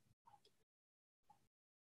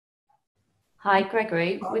 Hi,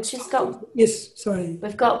 Gregory.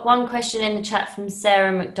 We've got one question in the chat from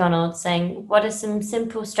Sarah McDonald saying, what are some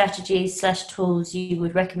simple strategies/tools you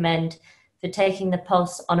would recommend for taking the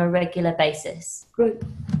pulse on a regular basis? Great.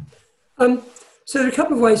 So there are a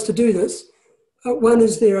couple of ways to do this. One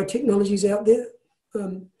is there are technologies out there,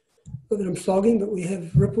 not that I'm flogging, but we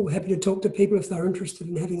have Ripple, happy to talk to people if they're interested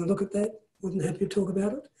in having a look at that. More than happy to talk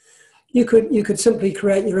about it. You could simply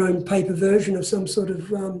create your own paper version of some sort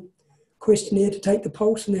of questionnaire to take the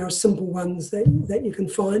pulse, and there are simple ones that you can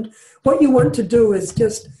find. What you want to do is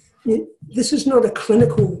this is not a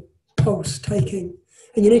clinical pulse taking,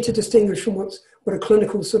 and you need to distinguish from what are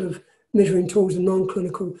clinical sort of measuring tools and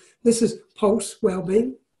non-clinical. This is pulse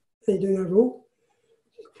well-being. How are you doing overall?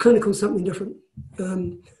 Clinical is something different.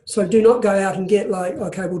 So do not go out and get like,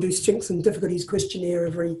 okay, we'll do strengths and difficulties questionnaire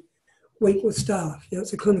every week with staff.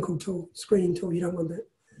 It's a clinical tool, screening tool. You don't want that.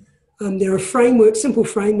 There are simple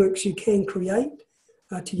frameworks you can create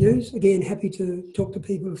to use. Again, happy to talk to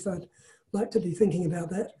people if they'd like to be thinking about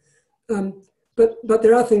that. But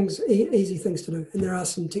there are easy things to do, and there are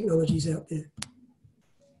some technologies out there.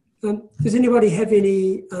 Does anybody have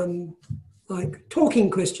any like talking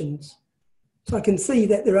questions? So I can see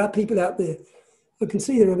that there are people out there. I can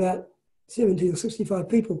see there are about 70 or 65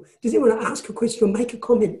 people. Does anyone want to ask a question or make a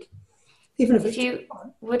comment? Even if you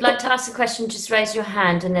would like to ask a question, just raise your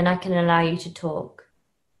hand and then I can allow you to talk.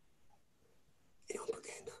 Put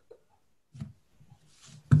their hand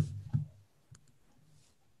up.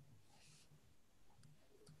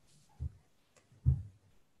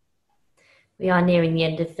 We are nearing the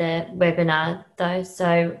end of the webinar though,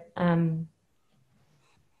 so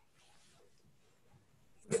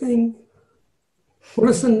Well,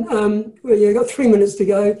 listen, you've got 3 minutes to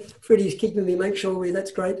go. Freddie's keeping me, make sure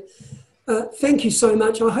that's great. Thank you so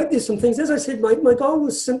much. I hope there's some things. As I said, my goal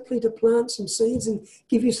was simply to plant some seeds and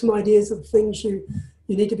give you some ideas of things you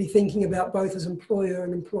need to be thinking about, both as employer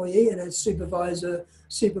and employee, and as supervisor,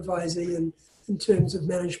 supervisee, and in terms of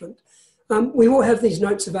management. We all have these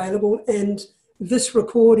notes available, and this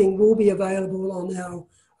recording will be available on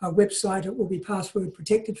our website. It will be password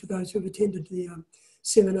protected for those who have attended the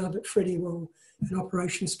seminar, but Freddie and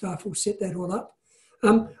operations staff will set that all up.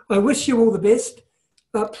 I wish you all the best.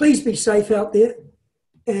 Please be safe out there,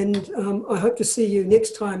 and I hope to see you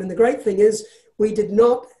next time. And the great thing is, we did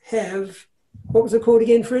not have, what was it called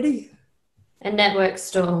again, Freddie? A network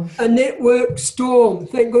storm. A network storm.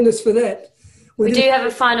 Thank goodness for that. We do have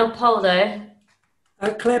a final poll, though.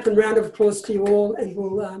 A clap and round of applause to you all, and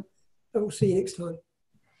we'll see you next time.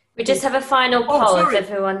 We just have a final poll, if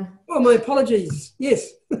everyone. Oh, my apologies.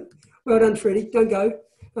 Yes. Well done, Freddie. Don't go.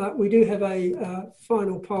 We do have a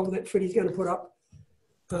final poll that Freddie's going to put up,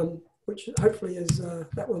 which hopefully is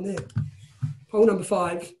that one there. Poll number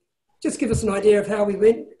 5. Just give us an idea of how we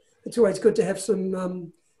went. It's always good to have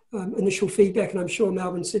some initial feedback, and I'm sure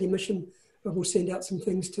Melbourne City Mission will send out some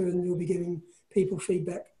things too, and you'll be giving people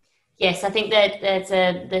feedback. Yes, I think that there's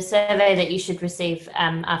the survey that you should receive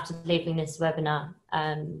after leaving this webinar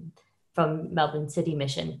from Melbourne City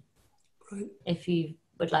Mission. Right. If you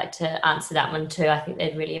would like to answer that one too, I think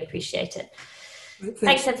they'd really appreciate it. Right,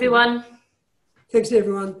 thanks everyone. Thanks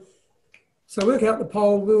everyone. So work out the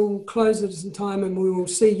poll, we'll close it in time, and we will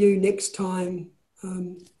see you next time.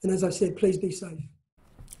 And as I said, please be safe.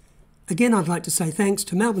 Again, I'd like to say thanks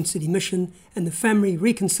to Melbourne City Mission and the Family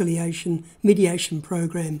Reconciliation Mediation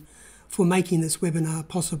Program for making this webinar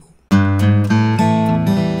possible.